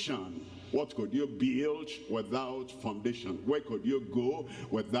foundation. What could you build without foundation? Where could you go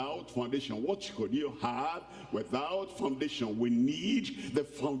without foundation? What could you have without foundation? We need the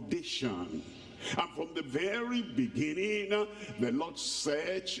foundation. And from the very beginning, the Lord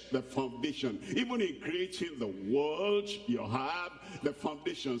set the foundation. Even in creating the world, you have the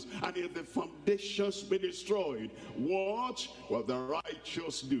foundations. And if the foundations be destroyed, what will the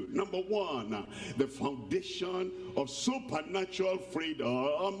righteous do? Number one, the foundation of supernatural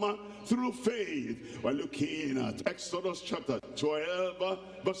freedom through faith. We're looking at Exodus chapter 12,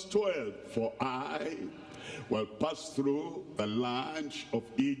 verse 12. For I will pass through the land of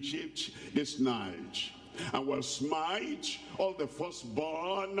Egypt this night, and will smite all the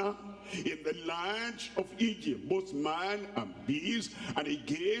firstborn in the land of Egypt, both man and beast, and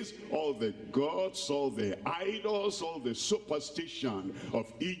against all the gods, all the idols, all the superstition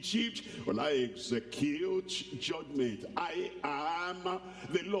of Egypt will I execute judgment. I am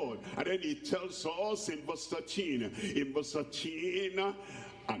the Lord. And then he tells us in verse 13,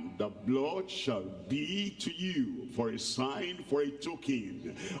 and the blood shall be to you for a sign, for a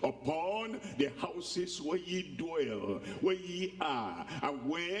token, upon the houses where ye dwell, where ye are. And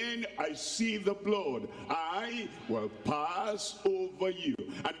when I see the blood, I will pass over you,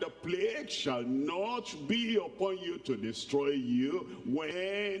 and the plague shall not be upon you to destroy you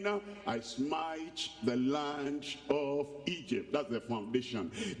when I smite the land of Egypt. That's the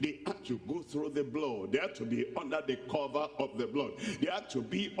foundation. They had to go through the blood. They had to be under the cover of the blood. They had to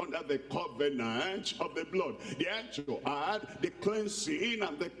be under the covenant of the blood. They had to add the cleansing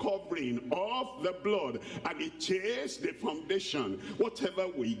and the covering of the blood. And it is the foundation. Whatever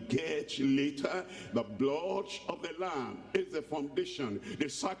we get later, the blood of the Lamb is the foundation. The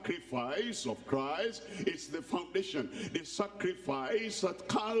sacrifice of Christ is the foundation. The sacrifice at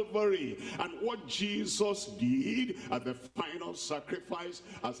Calvary, and what Jesus did as the final sacrifice,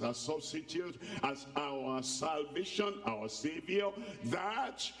 as a substitute, as our salvation, our Savior,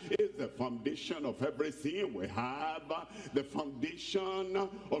 that is the foundation of everything we have. The foundation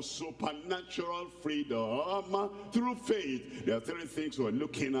of supernatural freedom through faith. There are three things we're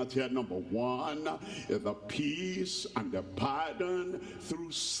looking at here. Number one is the peace and the pardon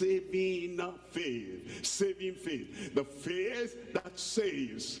through saving faith. Saving faith. The faith that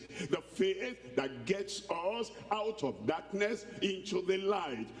saves. The faith that gets us out of darkness into the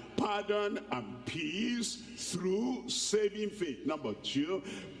light. Pardon and peace through saving faith. Number two,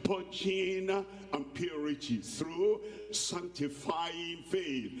 purging and purity through sanctifying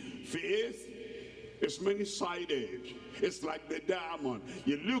faith. Faith It's many-sided. It's like the diamond.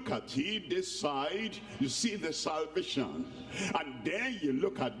 You look at it, this side, you see the salvation. And then you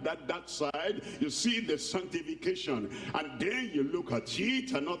look at that side, you see the sanctification. And then you look at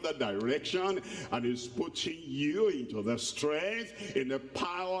it another direction, and it's putting you into the strength, in the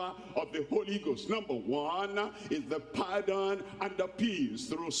power of the Holy Ghost. Number one is the pardon and the peace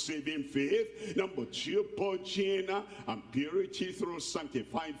through saving faith. Number two, purging and purity through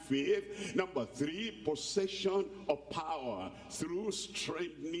sanctifying faith. Number three, possession of power through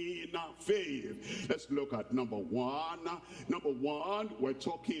strengthening faith. Let's look at number one. Number one, we're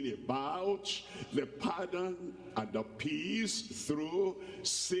talking about the pardon and the peace through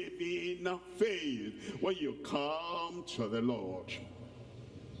saving faith. When you come to the Lord,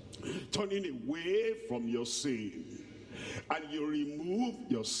 turning away from your sin, and you remove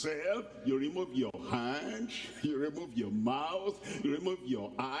yourself, you remove your hand, you remove your mouth, you remove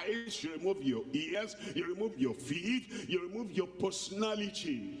your eyes, you remove your ears, you remove your feet, you remove your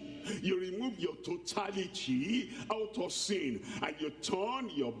personality, you remove your totality out of sin, and you turn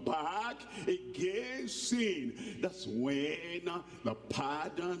your back against sin. That's when the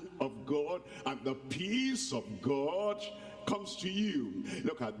pardon of God and the peace of God comes to you.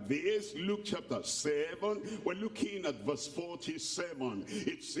 Look at this, Luke chapter 7. We're looking at verse 47.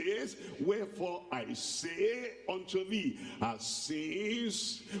 It says, wherefore I say unto thee, our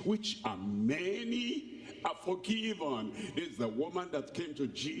sins, which are many, are forgiven. This is the woman that came to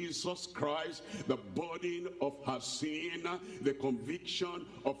Jesus Christ. The burden of her sin, the conviction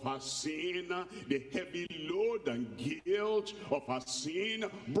of her sin, the heavy load and guilt of her sin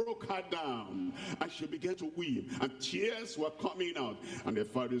broke her down, and she began to weep, and tears were coming out. And the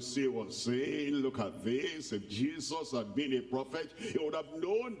Pharisee was saying, look at this, if Jesus had been a prophet, he would have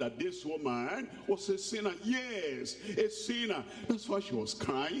known that this woman was a sinner. Yes, a sinner. That's why she was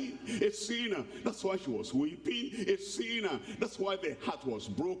crying. A sinner. That's why she was weeping. A sinner. That's why the heart was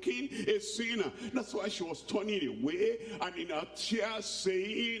broken. A sinner. That's why she was turning away, and in her tears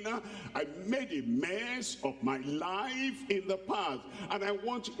saying, I made a mess of my life in the past, and I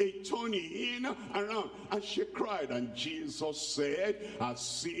want a turning around. And she cried, and Jesus said, her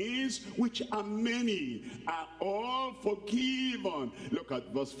sins, which are many, are all forgiven. Look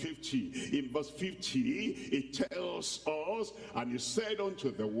at verse 50. In verse 50, it tells us, and he said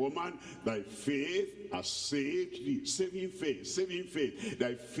unto the woman, thy faith has saved thee. Saving faith.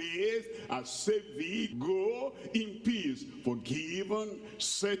 Thy faith has saved thee. Go in peace. Forgiven,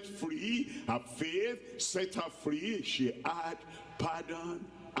 set free. Her faith set her free. She had pardon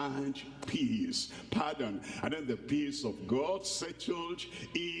and peace. Pardon, and then the peace of God settled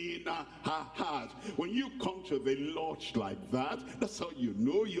in her heart. When you come to the Lord like that, that's how you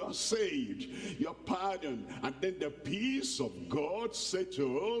know you are saved. You're pardoned, and then the peace of God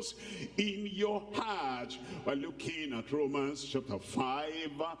settles in your heart. We're looking at Romans chapter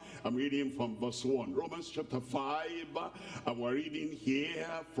 5. I'm reading from verse 1. Romans chapter 5, and we're reading here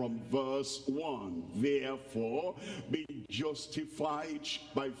from verse 1. Therefore, being justified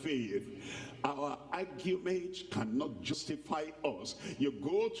by faith. Our argument cannot justify us. You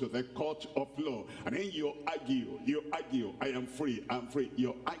go to the court of law, and then you argue, I am free, I'm free.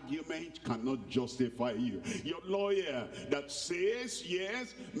 Your argument cannot justify you. Your lawyer that says,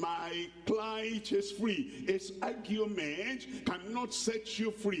 yes, my client is free, his argument cannot set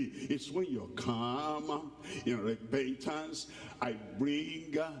you free. It's when you come in repentance, I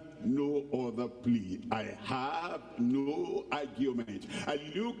bring no other plea. I have no argument. I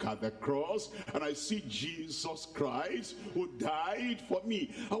look at the cross and I see Jesus Christ who died for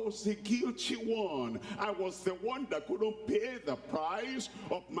me. I was the guilty one. I was the one that couldn't pay the price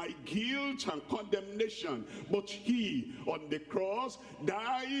of my guilt and condemnation. But he on the cross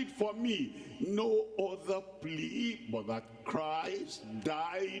died for me. No other plea but that Christ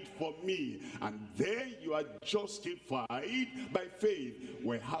died for me. And then you are justified by faith.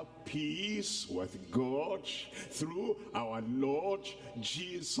 We have peace with God through our Lord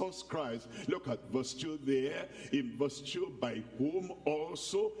Jesus Christ. Look at verse 2 there. In verse 2, by whom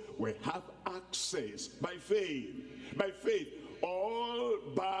also we have access by faith. By faith. All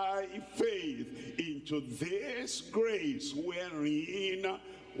by faith into this grace wherein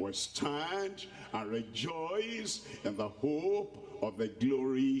we stand and rejoice in the hope of the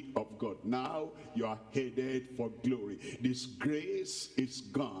glory of God. Now you are headed for glory. Disgrace is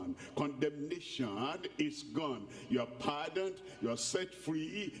gone. Condemnation is gone. You are pardoned. You are set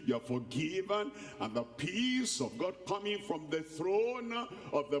free. You are forgiven. And the peace of God coming from the throne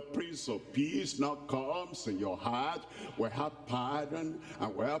of the Prince of Peace now comes in your heart. We have pardon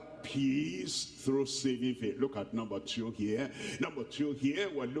and we have peace through saving faith. Look at number 2 here. Number 2 here,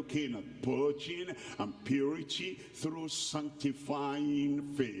 we're looking at purging and purity through sanctifying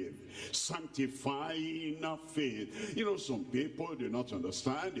faith. Sanctifying faith. You know, some people do not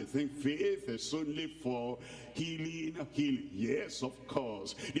understand. They think faith is only for healing. Yes, of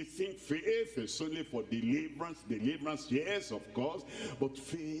course. They think faith is only for deliverance. Yes, of course. But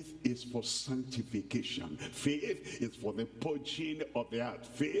faith is for sanctification. Faith is for the purging of the heart.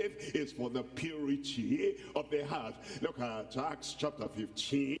 Faith is for the purity of the heart. Look at Acts chapter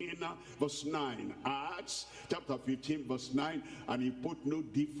 15 verse 9. Acts chapter 15 verse 9. And he put no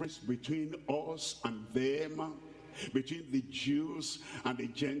difference between us and them, between the Jews and the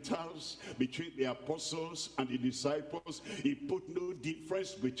Gentiles, between the apostles and the disciples. He put no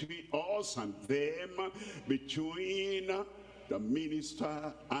difference between us and them, between the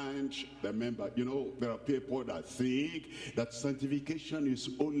minister and the member. You know, there are people that think that sanctification is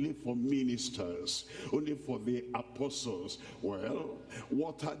only for ministers, only for the apostles. Well,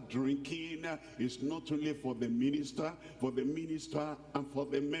 water drinking is not only for the minister and for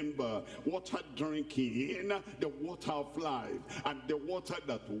the member. Water drinking, the water of life, and the water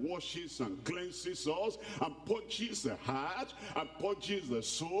that washes and cleanses us and purges the heart and purges the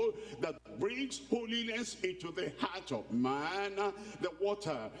soul, that brings holiness into the heart of man. The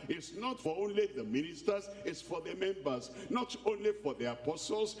water is not for only the ministers, it's for the members. Not only for the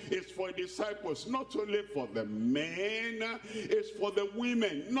apostles, it's for disciples. Not only for the men, it's for the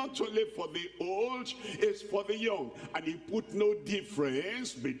women. Not only for the old, it's for the young. And he put no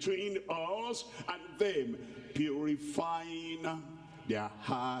difference between us and them, purifying their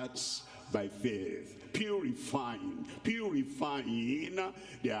hearts by faith. Purifying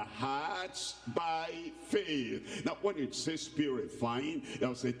their hearts by faith. Now when it says purifying, there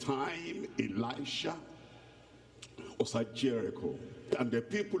was a time Elisha was at Jericho, and the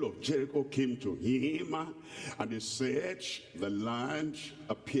people of Jericho came to him and they said, the land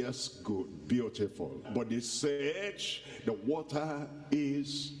appears good, beautiful, but they said the water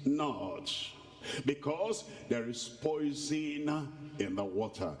is not, because there is poison in the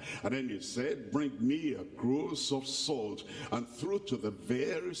water. And then he said, bring me a cruse of salt, and threw to the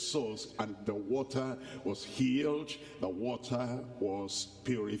very source, and the water was healed, the water was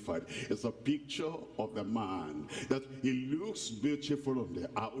purified. It's a picture of the man, that he looks beautiful on the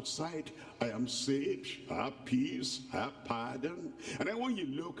outside. I am saved, I have peace, I have pardon. And then when you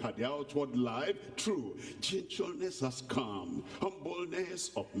look at the outward life, true, gentleness has come,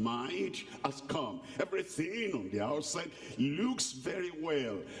 humbleness of mind has come. Everything on the outside looks very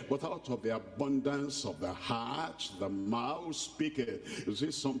well, but out of the abundance of the heart, the mouth speaketh. You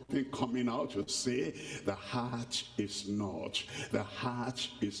see something coming out, you say, the heart is not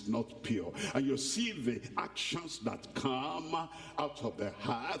pure. And you see the actions that come out of the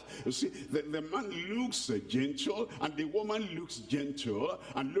heart. You see, the man looks gentle, and the woman looks gentle,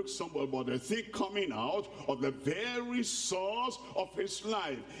 and looks somewhat, but the thing coming out of the very source of his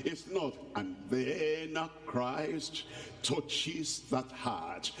life is not. And then Christ touches that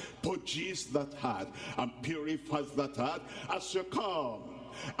heart, purges that heart, and purifies that heart as you come.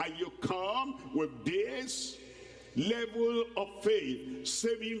 And you come with this level of faith.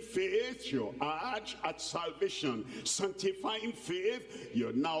 Saving faith you add at salvation. Sanctifying faith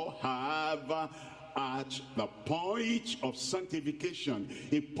you now have at the point of sanctification.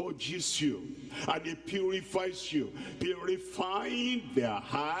 He purges you and he purifies you, purifying their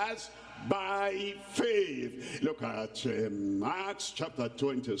hearts by faith. Look at Acts chapter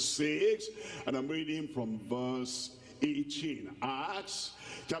 26, and I'm reading from verse 18. Acts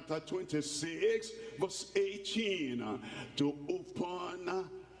chapter 26 verse 18. To open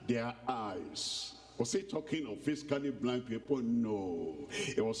their eyes. Was he talking of physically blind people? No.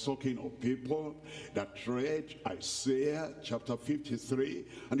 He was talking of people that read Isaiah chapter 53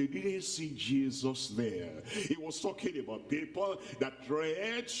 and they didn't see Jesus there. He was talking about people that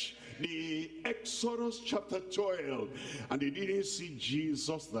read the Exodus chapter 12 and they didn't see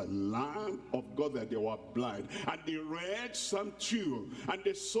Jesus, the Lamb of God, that they were blind. And they read Psalm 2 and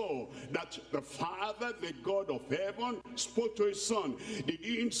they saw that the Father, the God of heaven, spoke to his Son. They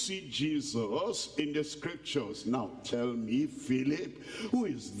didn't see Jesus in the scriptures. Now tell me, Philip, who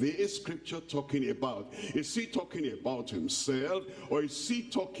is this scripture talking about? Is he talking about himself, or is he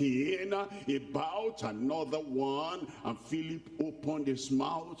talking about another one? And Philip opened his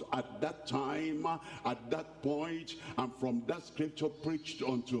mouth at that time, at that point, and from that scripture preached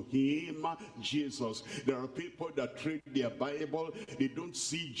unto him Jesus. There are people that read their Bible, they don't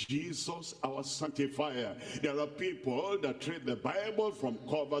see Jesus, our sanctifier. There are people that read the Bible from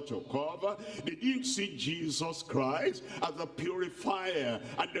cover to cover, they mind see Jesus Christ as the purifier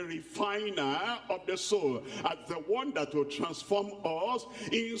and the refiner of the soul, as the one that will transform us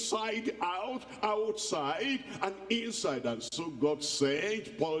inside out, outside and inside. And so God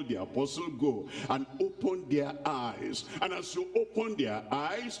said, Paul the apostle, go and open their eyes. And as you open their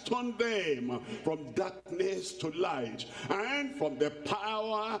eyes, turn them from darkness to light, and from the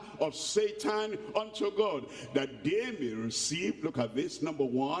power of Satan unto God, that they may receive, look at this, number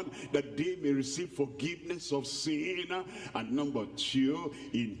one, that they may receive forgiveness of sin, and number two,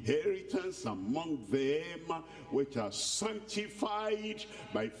 inheritance among them which are sanctified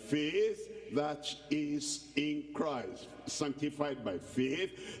by faith that is in Christ. Sanctified by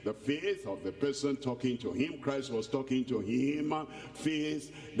faith, the faith of the person talking to him. Christ was talking to him.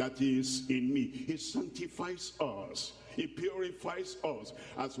 Faith that is in me. He sanctifies us. He purifies us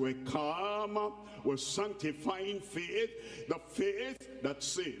as we come with sanctifying faith, the faith that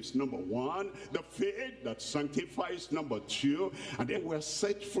saves, number one, the faith that sanctifies, number two, and then we're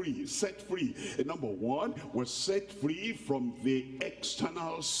set free. And number one, we're set free from the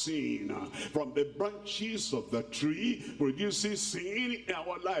external sin, from the branches of the tree producing sin in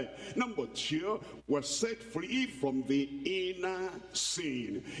our life. Number two, we're set free from the inner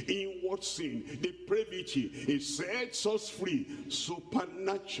sin, inward sin, depravity. It sets us free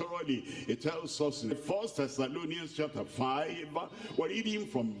supernaturally. It tells us in 1 Thessalonians chapter 5, we're reading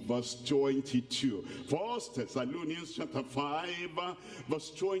from verse 22. 1 Thessalonians chapter 5,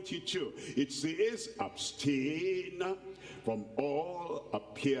 verse 22. It says, abstain from all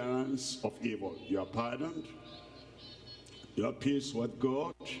appearance of evil. You are pardoned. You are peace with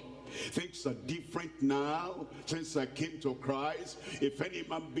God. Things are different now since I came to Christ. If any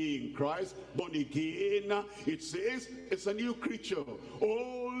man be in Christ, born again, it says it's a new creature.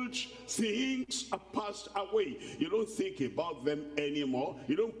 Old things are passed away. You don't think about them anymore.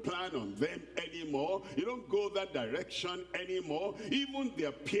 You don't plan on them anymore. You don't go that direction anymore. Even the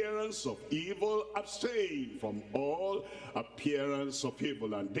appearance of evil, abstain from all appearance of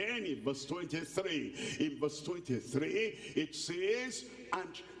evil. And then in verse 23, it says,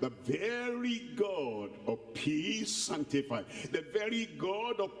 and the very God of peace sanctify. The very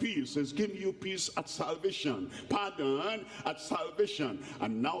God of peace is giving you peace at salvation, pardon at salvation.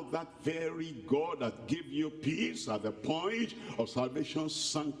 And now that very God that gives you peace at the point of salvation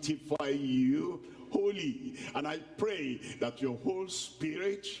sanctify you holy. And I pray that your whole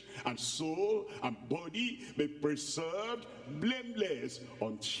spirit and soul and body be preserved blameless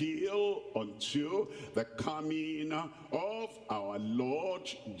until the coming of our Lord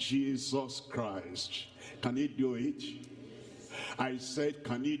Jesus Christ. Can he do it? I said,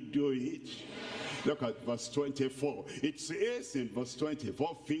 can he do it? Look at verse 24. It says in verse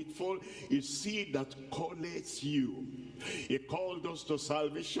 24, faithful is he that calleth you. He called us to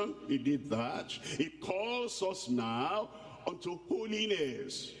salvation. He did that. He calls us now unto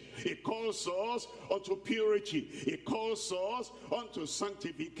holiness. He calls us unto purity. He calls us unto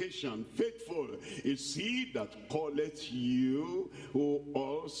sanctification. Faithful is he that calleth you, who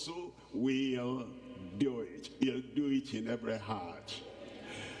also will do it. He'll do it in every heart.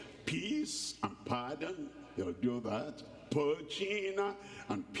 Peace and pardon, he'll do that. Purging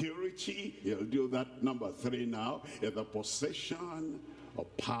and purity, he'll do that. Number 3 now is the possession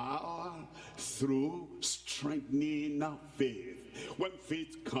of power through strengthening faith. When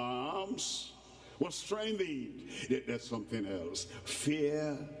faith comes, we're strengthened. There's something else.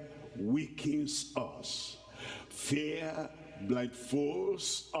 Fear weakens us. Fear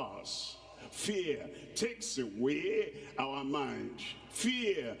blindfolds us. Fear takes away our mind.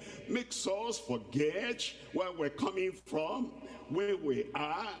 Fear makes us forget where we're coming from, where we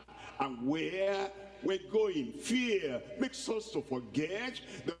are, and where we're going. Fear makes us to forget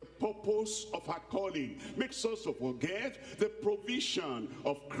the purpose of our calling, makes us to forget the provision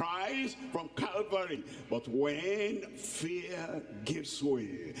of Christ from Calvary. But when fear gives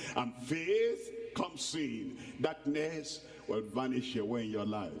way and faith comes in, darkness will vanish away in your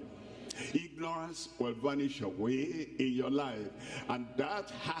life. Ignorance will vanish away in your life, and that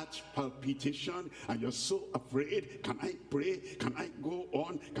heart palpitation, and you're so afraid. Can I pray? Can I go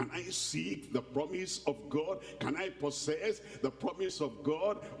on? Can I seek the promise of God? Can I possess the promise of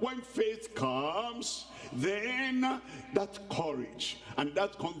God? When faith comes, then that courage and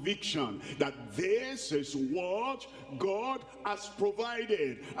that conviction that this is what God has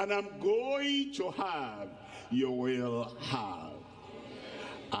provided and I'm going to have, you will have.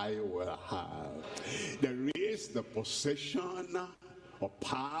 I will have. There is the possession of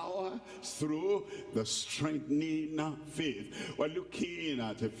power through the strengthening faith. We're looking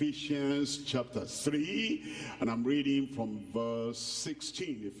at Ephesians chapter 3, and I'm reading from verse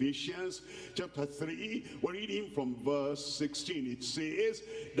 16. Ephesians chapter 3, we're reading from verse 16. It says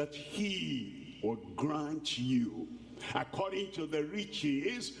that he will grant you, according to the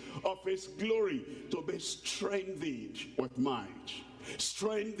riches of his glory, to be strengthened with might.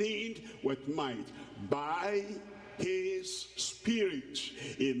 Strengthened with might by his spirit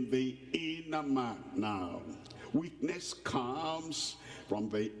in the inner man. Now, weakness comes from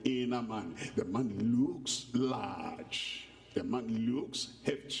the inner man. The man looks large. The man looks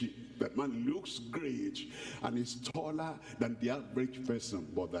hefty. The man looks great. And is taller than the average person.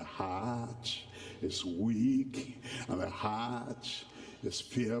 But the heart is weak. And the heart is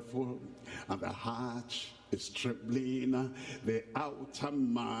fearful. And the heart is trembling. The outer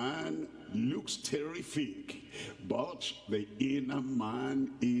man looks terrific, but the inner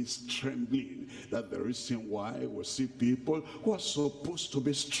man is trembling. That's the reason why we see people who are supposed to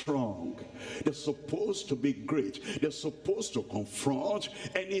be strong. They're supposed to be great. They're supposed to confront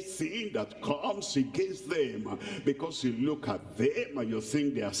anything that comes against them, because you look at them and you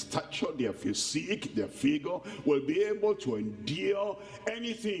think their stature, their physique, their figure will be able to endure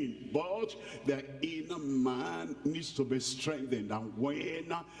anything, but the inner man needs to be strengthened. And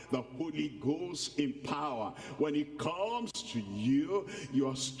when the Holy Ghost in power, when it comes to you, you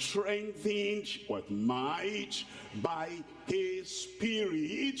are strengthened with might by his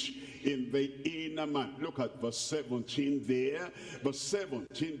spirit in the inner man. Look at verse 17 there. Verse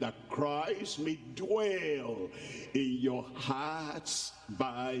 17, that Christ may dwell in your hearts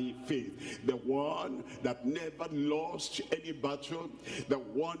by faith. The one that never lost any battle, the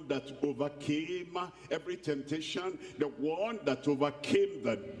one that overcame every temptation, the one that overcame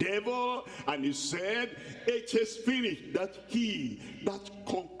the devil, and he said, it is finished. That he, that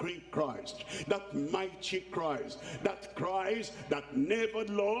conquering Christ, that mighty Christ, that Christ that never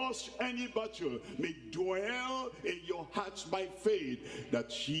lost any battle, may dwell in your hearts by faith,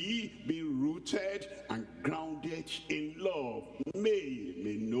 that ye be rooted and grounded in love,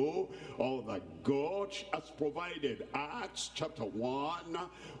 may know all that God has provided. Acts chapter 1,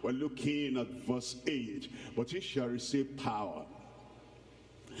 we're looking at verse 8. But ye shall receive power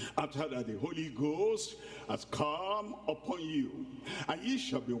after that the Holy Ghost has come upon you, and ye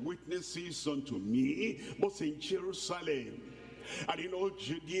shall be witnesses unto me, both in Jerusalem and in all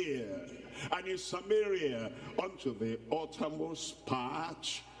Judea and in Samaria, unto the uttermost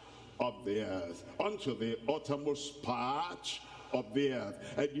part of the earth. Unto the uttermost part of the earth.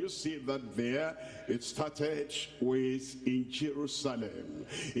 And you see that there, it started with in Jerusalem.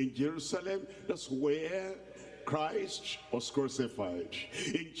 In Jerusalem, that's where Christ was crucified.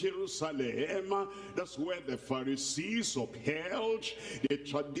 In Jerusalem, that's where the Pharisees upheld the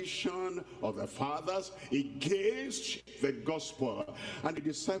tradition of the fathers against the gospel. And the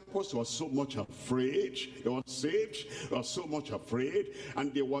disciples were so much afraid. They were saved, they were so much afraid,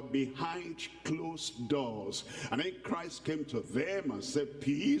 and they were behind closed doors. And then Christ came to them and said,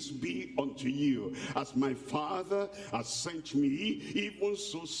 peace be unto you. As my Father has sent me, even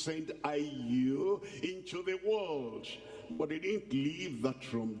so send I you into the world. But they didn't leave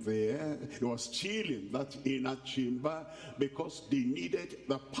that room there. They were still in that inner chamber because they needed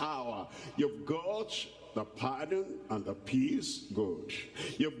the power. You've got the pardon and the peace, good.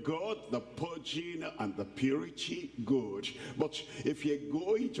 You've got the purging and the purity, good. But if you're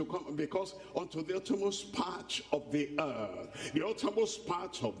going to come, because unto the uttermost part of the earth, the uttermost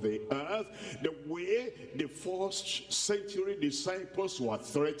part of the earth, the way the first century disciples were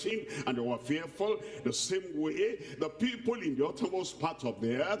threatened and they were fearful, the same way the people in the uttermost part of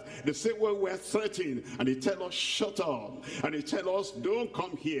the earth, the same way we're threatened, and they tell us shut up, and they tell us don't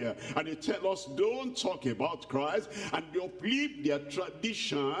come here, and they tell us don't talk about Christ, and they uplift their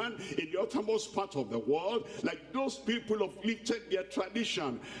tradition in the uttermost part of the world, like those people uplifted their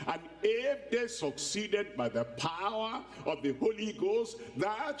tradition. And if they succeeded by the power of the Holy Ghost,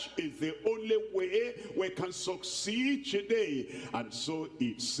 that is the only way we can succeed today. And so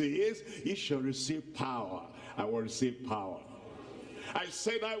it says, ye shall receive power. I will receive power. I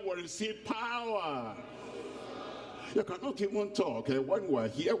said I will receive power. You cannot even talk. When we're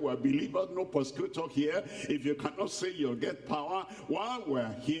here, we're believers, no persecutor here. If you cannot say you'll get power, while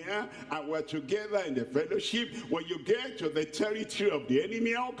we're here and we're together in the fellowship, when you get to the territory of the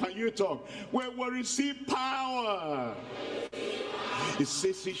enemy, how can you talk? We will receive power. It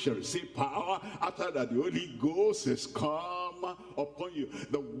says he shall receive power after that the Holy Ghost is come come upon you.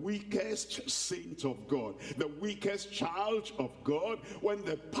 The weakest saint of God, the weakest child of God, when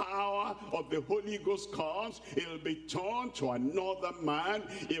the power of the Holy Ghost comes, it'll be turned to another man.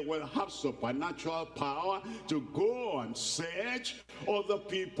 It will have supernatural power to go and set other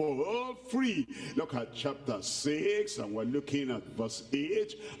people free. Look at chapter 6, and we're looking at verse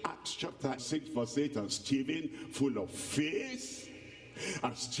 8. Acts chapter 6 verse 8. And Stephen, full of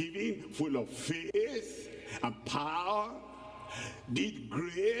faith, and power, did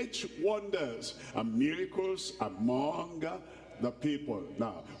great wonders and miracles among the people.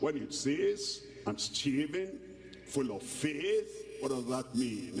 Now, when it says, and Stephen, full of faith, what does that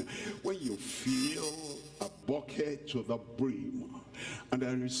mean? When you fill a bucket to the brim, and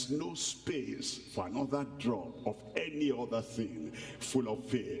there is no space for another drop of any other thing, full of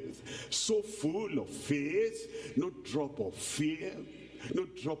faith. So full of faith, no drop of fear, no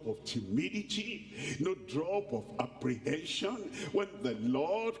drop of timidity, no drop of apprehension. When the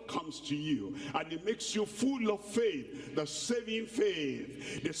Lord comes to you and he makes you full of faith, the saving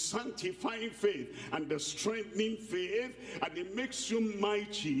faith, the sanctifying faith, and the strengthening faith, and he makes you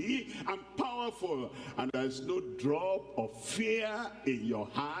mighty and powerful, and there's no drop of fear in your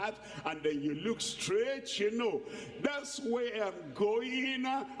heart, and then you look straight, you know, that's where I'm going,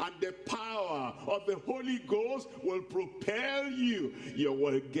 and the power of the Holy Ghost will propel you. You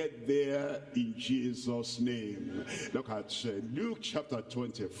will get there in Jesus' name. Look at Luke chapter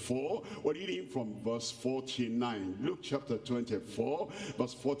 24. We're reading from verse 49. Luke chapter 24,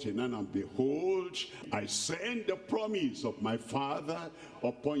 verse 49. And behold, I send the promise of my Father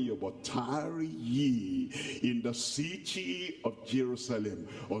upon you, but tarry ye in the city of Jerusalem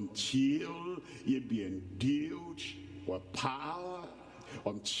until ye be endued with power,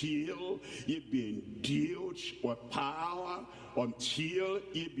 until ye be endued with power, until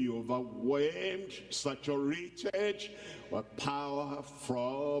ye be overwhelmed, saturated with power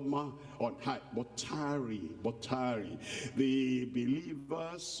from on high. But tarry. The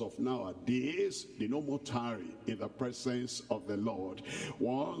believers of nowadays, they no more tarry in the presence of the Lord.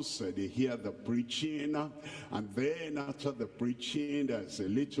 Once they hear the preaching, and then after the preaching there's a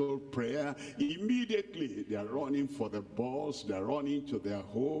little prayer, immediately they are running for the bus, they're running to their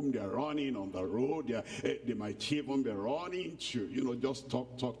home, they're running on the road, they might even be running to, you know, just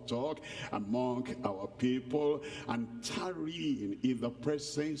talk among our people, and tarrying in the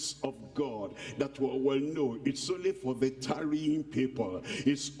presence of God. That we will know it's only for the tarrying people,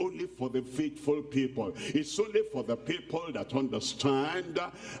 it's only for the faithful people, it's only for the people that understand,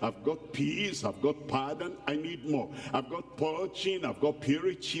 I've got peace, I've got pardon, I need more. I've got purging, I've got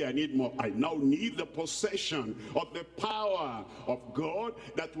purity, I need more. I now need the possession of the power of God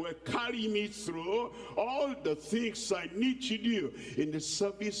that will carry me through all the things I need to do in the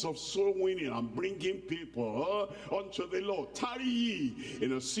service of soul winning and bringing people unto the Lord. Tarry ye in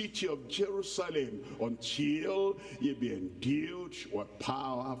the city of Jerusalem until ye be endued with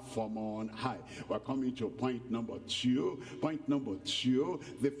power from on high. We're coming to point number 2. Point number 2,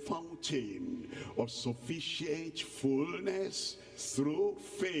 the fountain of sufficient fullness through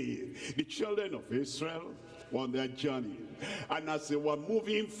faith. The children of Israel on their journey, and as they were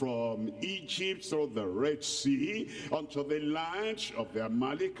moving from Egypt through the Red Sea onto the land of the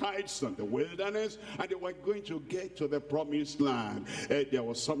Amalekites and the wilderness, and they were going to get to the promised land, there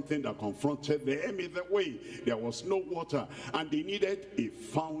was something that confronted them in the way. There was no water, and they needed a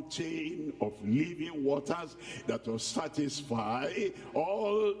fountain of living waters that will satisfy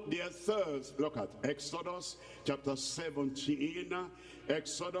all their thirst. Look at Exodus chapter 17.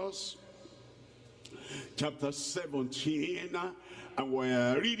 Exodus chapter 17, and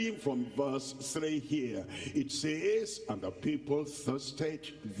we're reading from verse 3 here. It says, and the people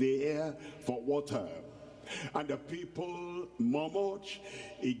thirsted there for water, and the people murmured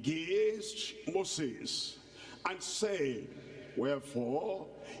against Moses and said, wherefore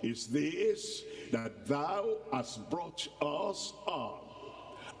is this that thou hast brought us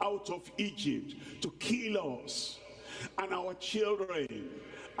up out of Egypt to kill us and our children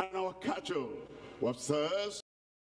and our cattle with thirst?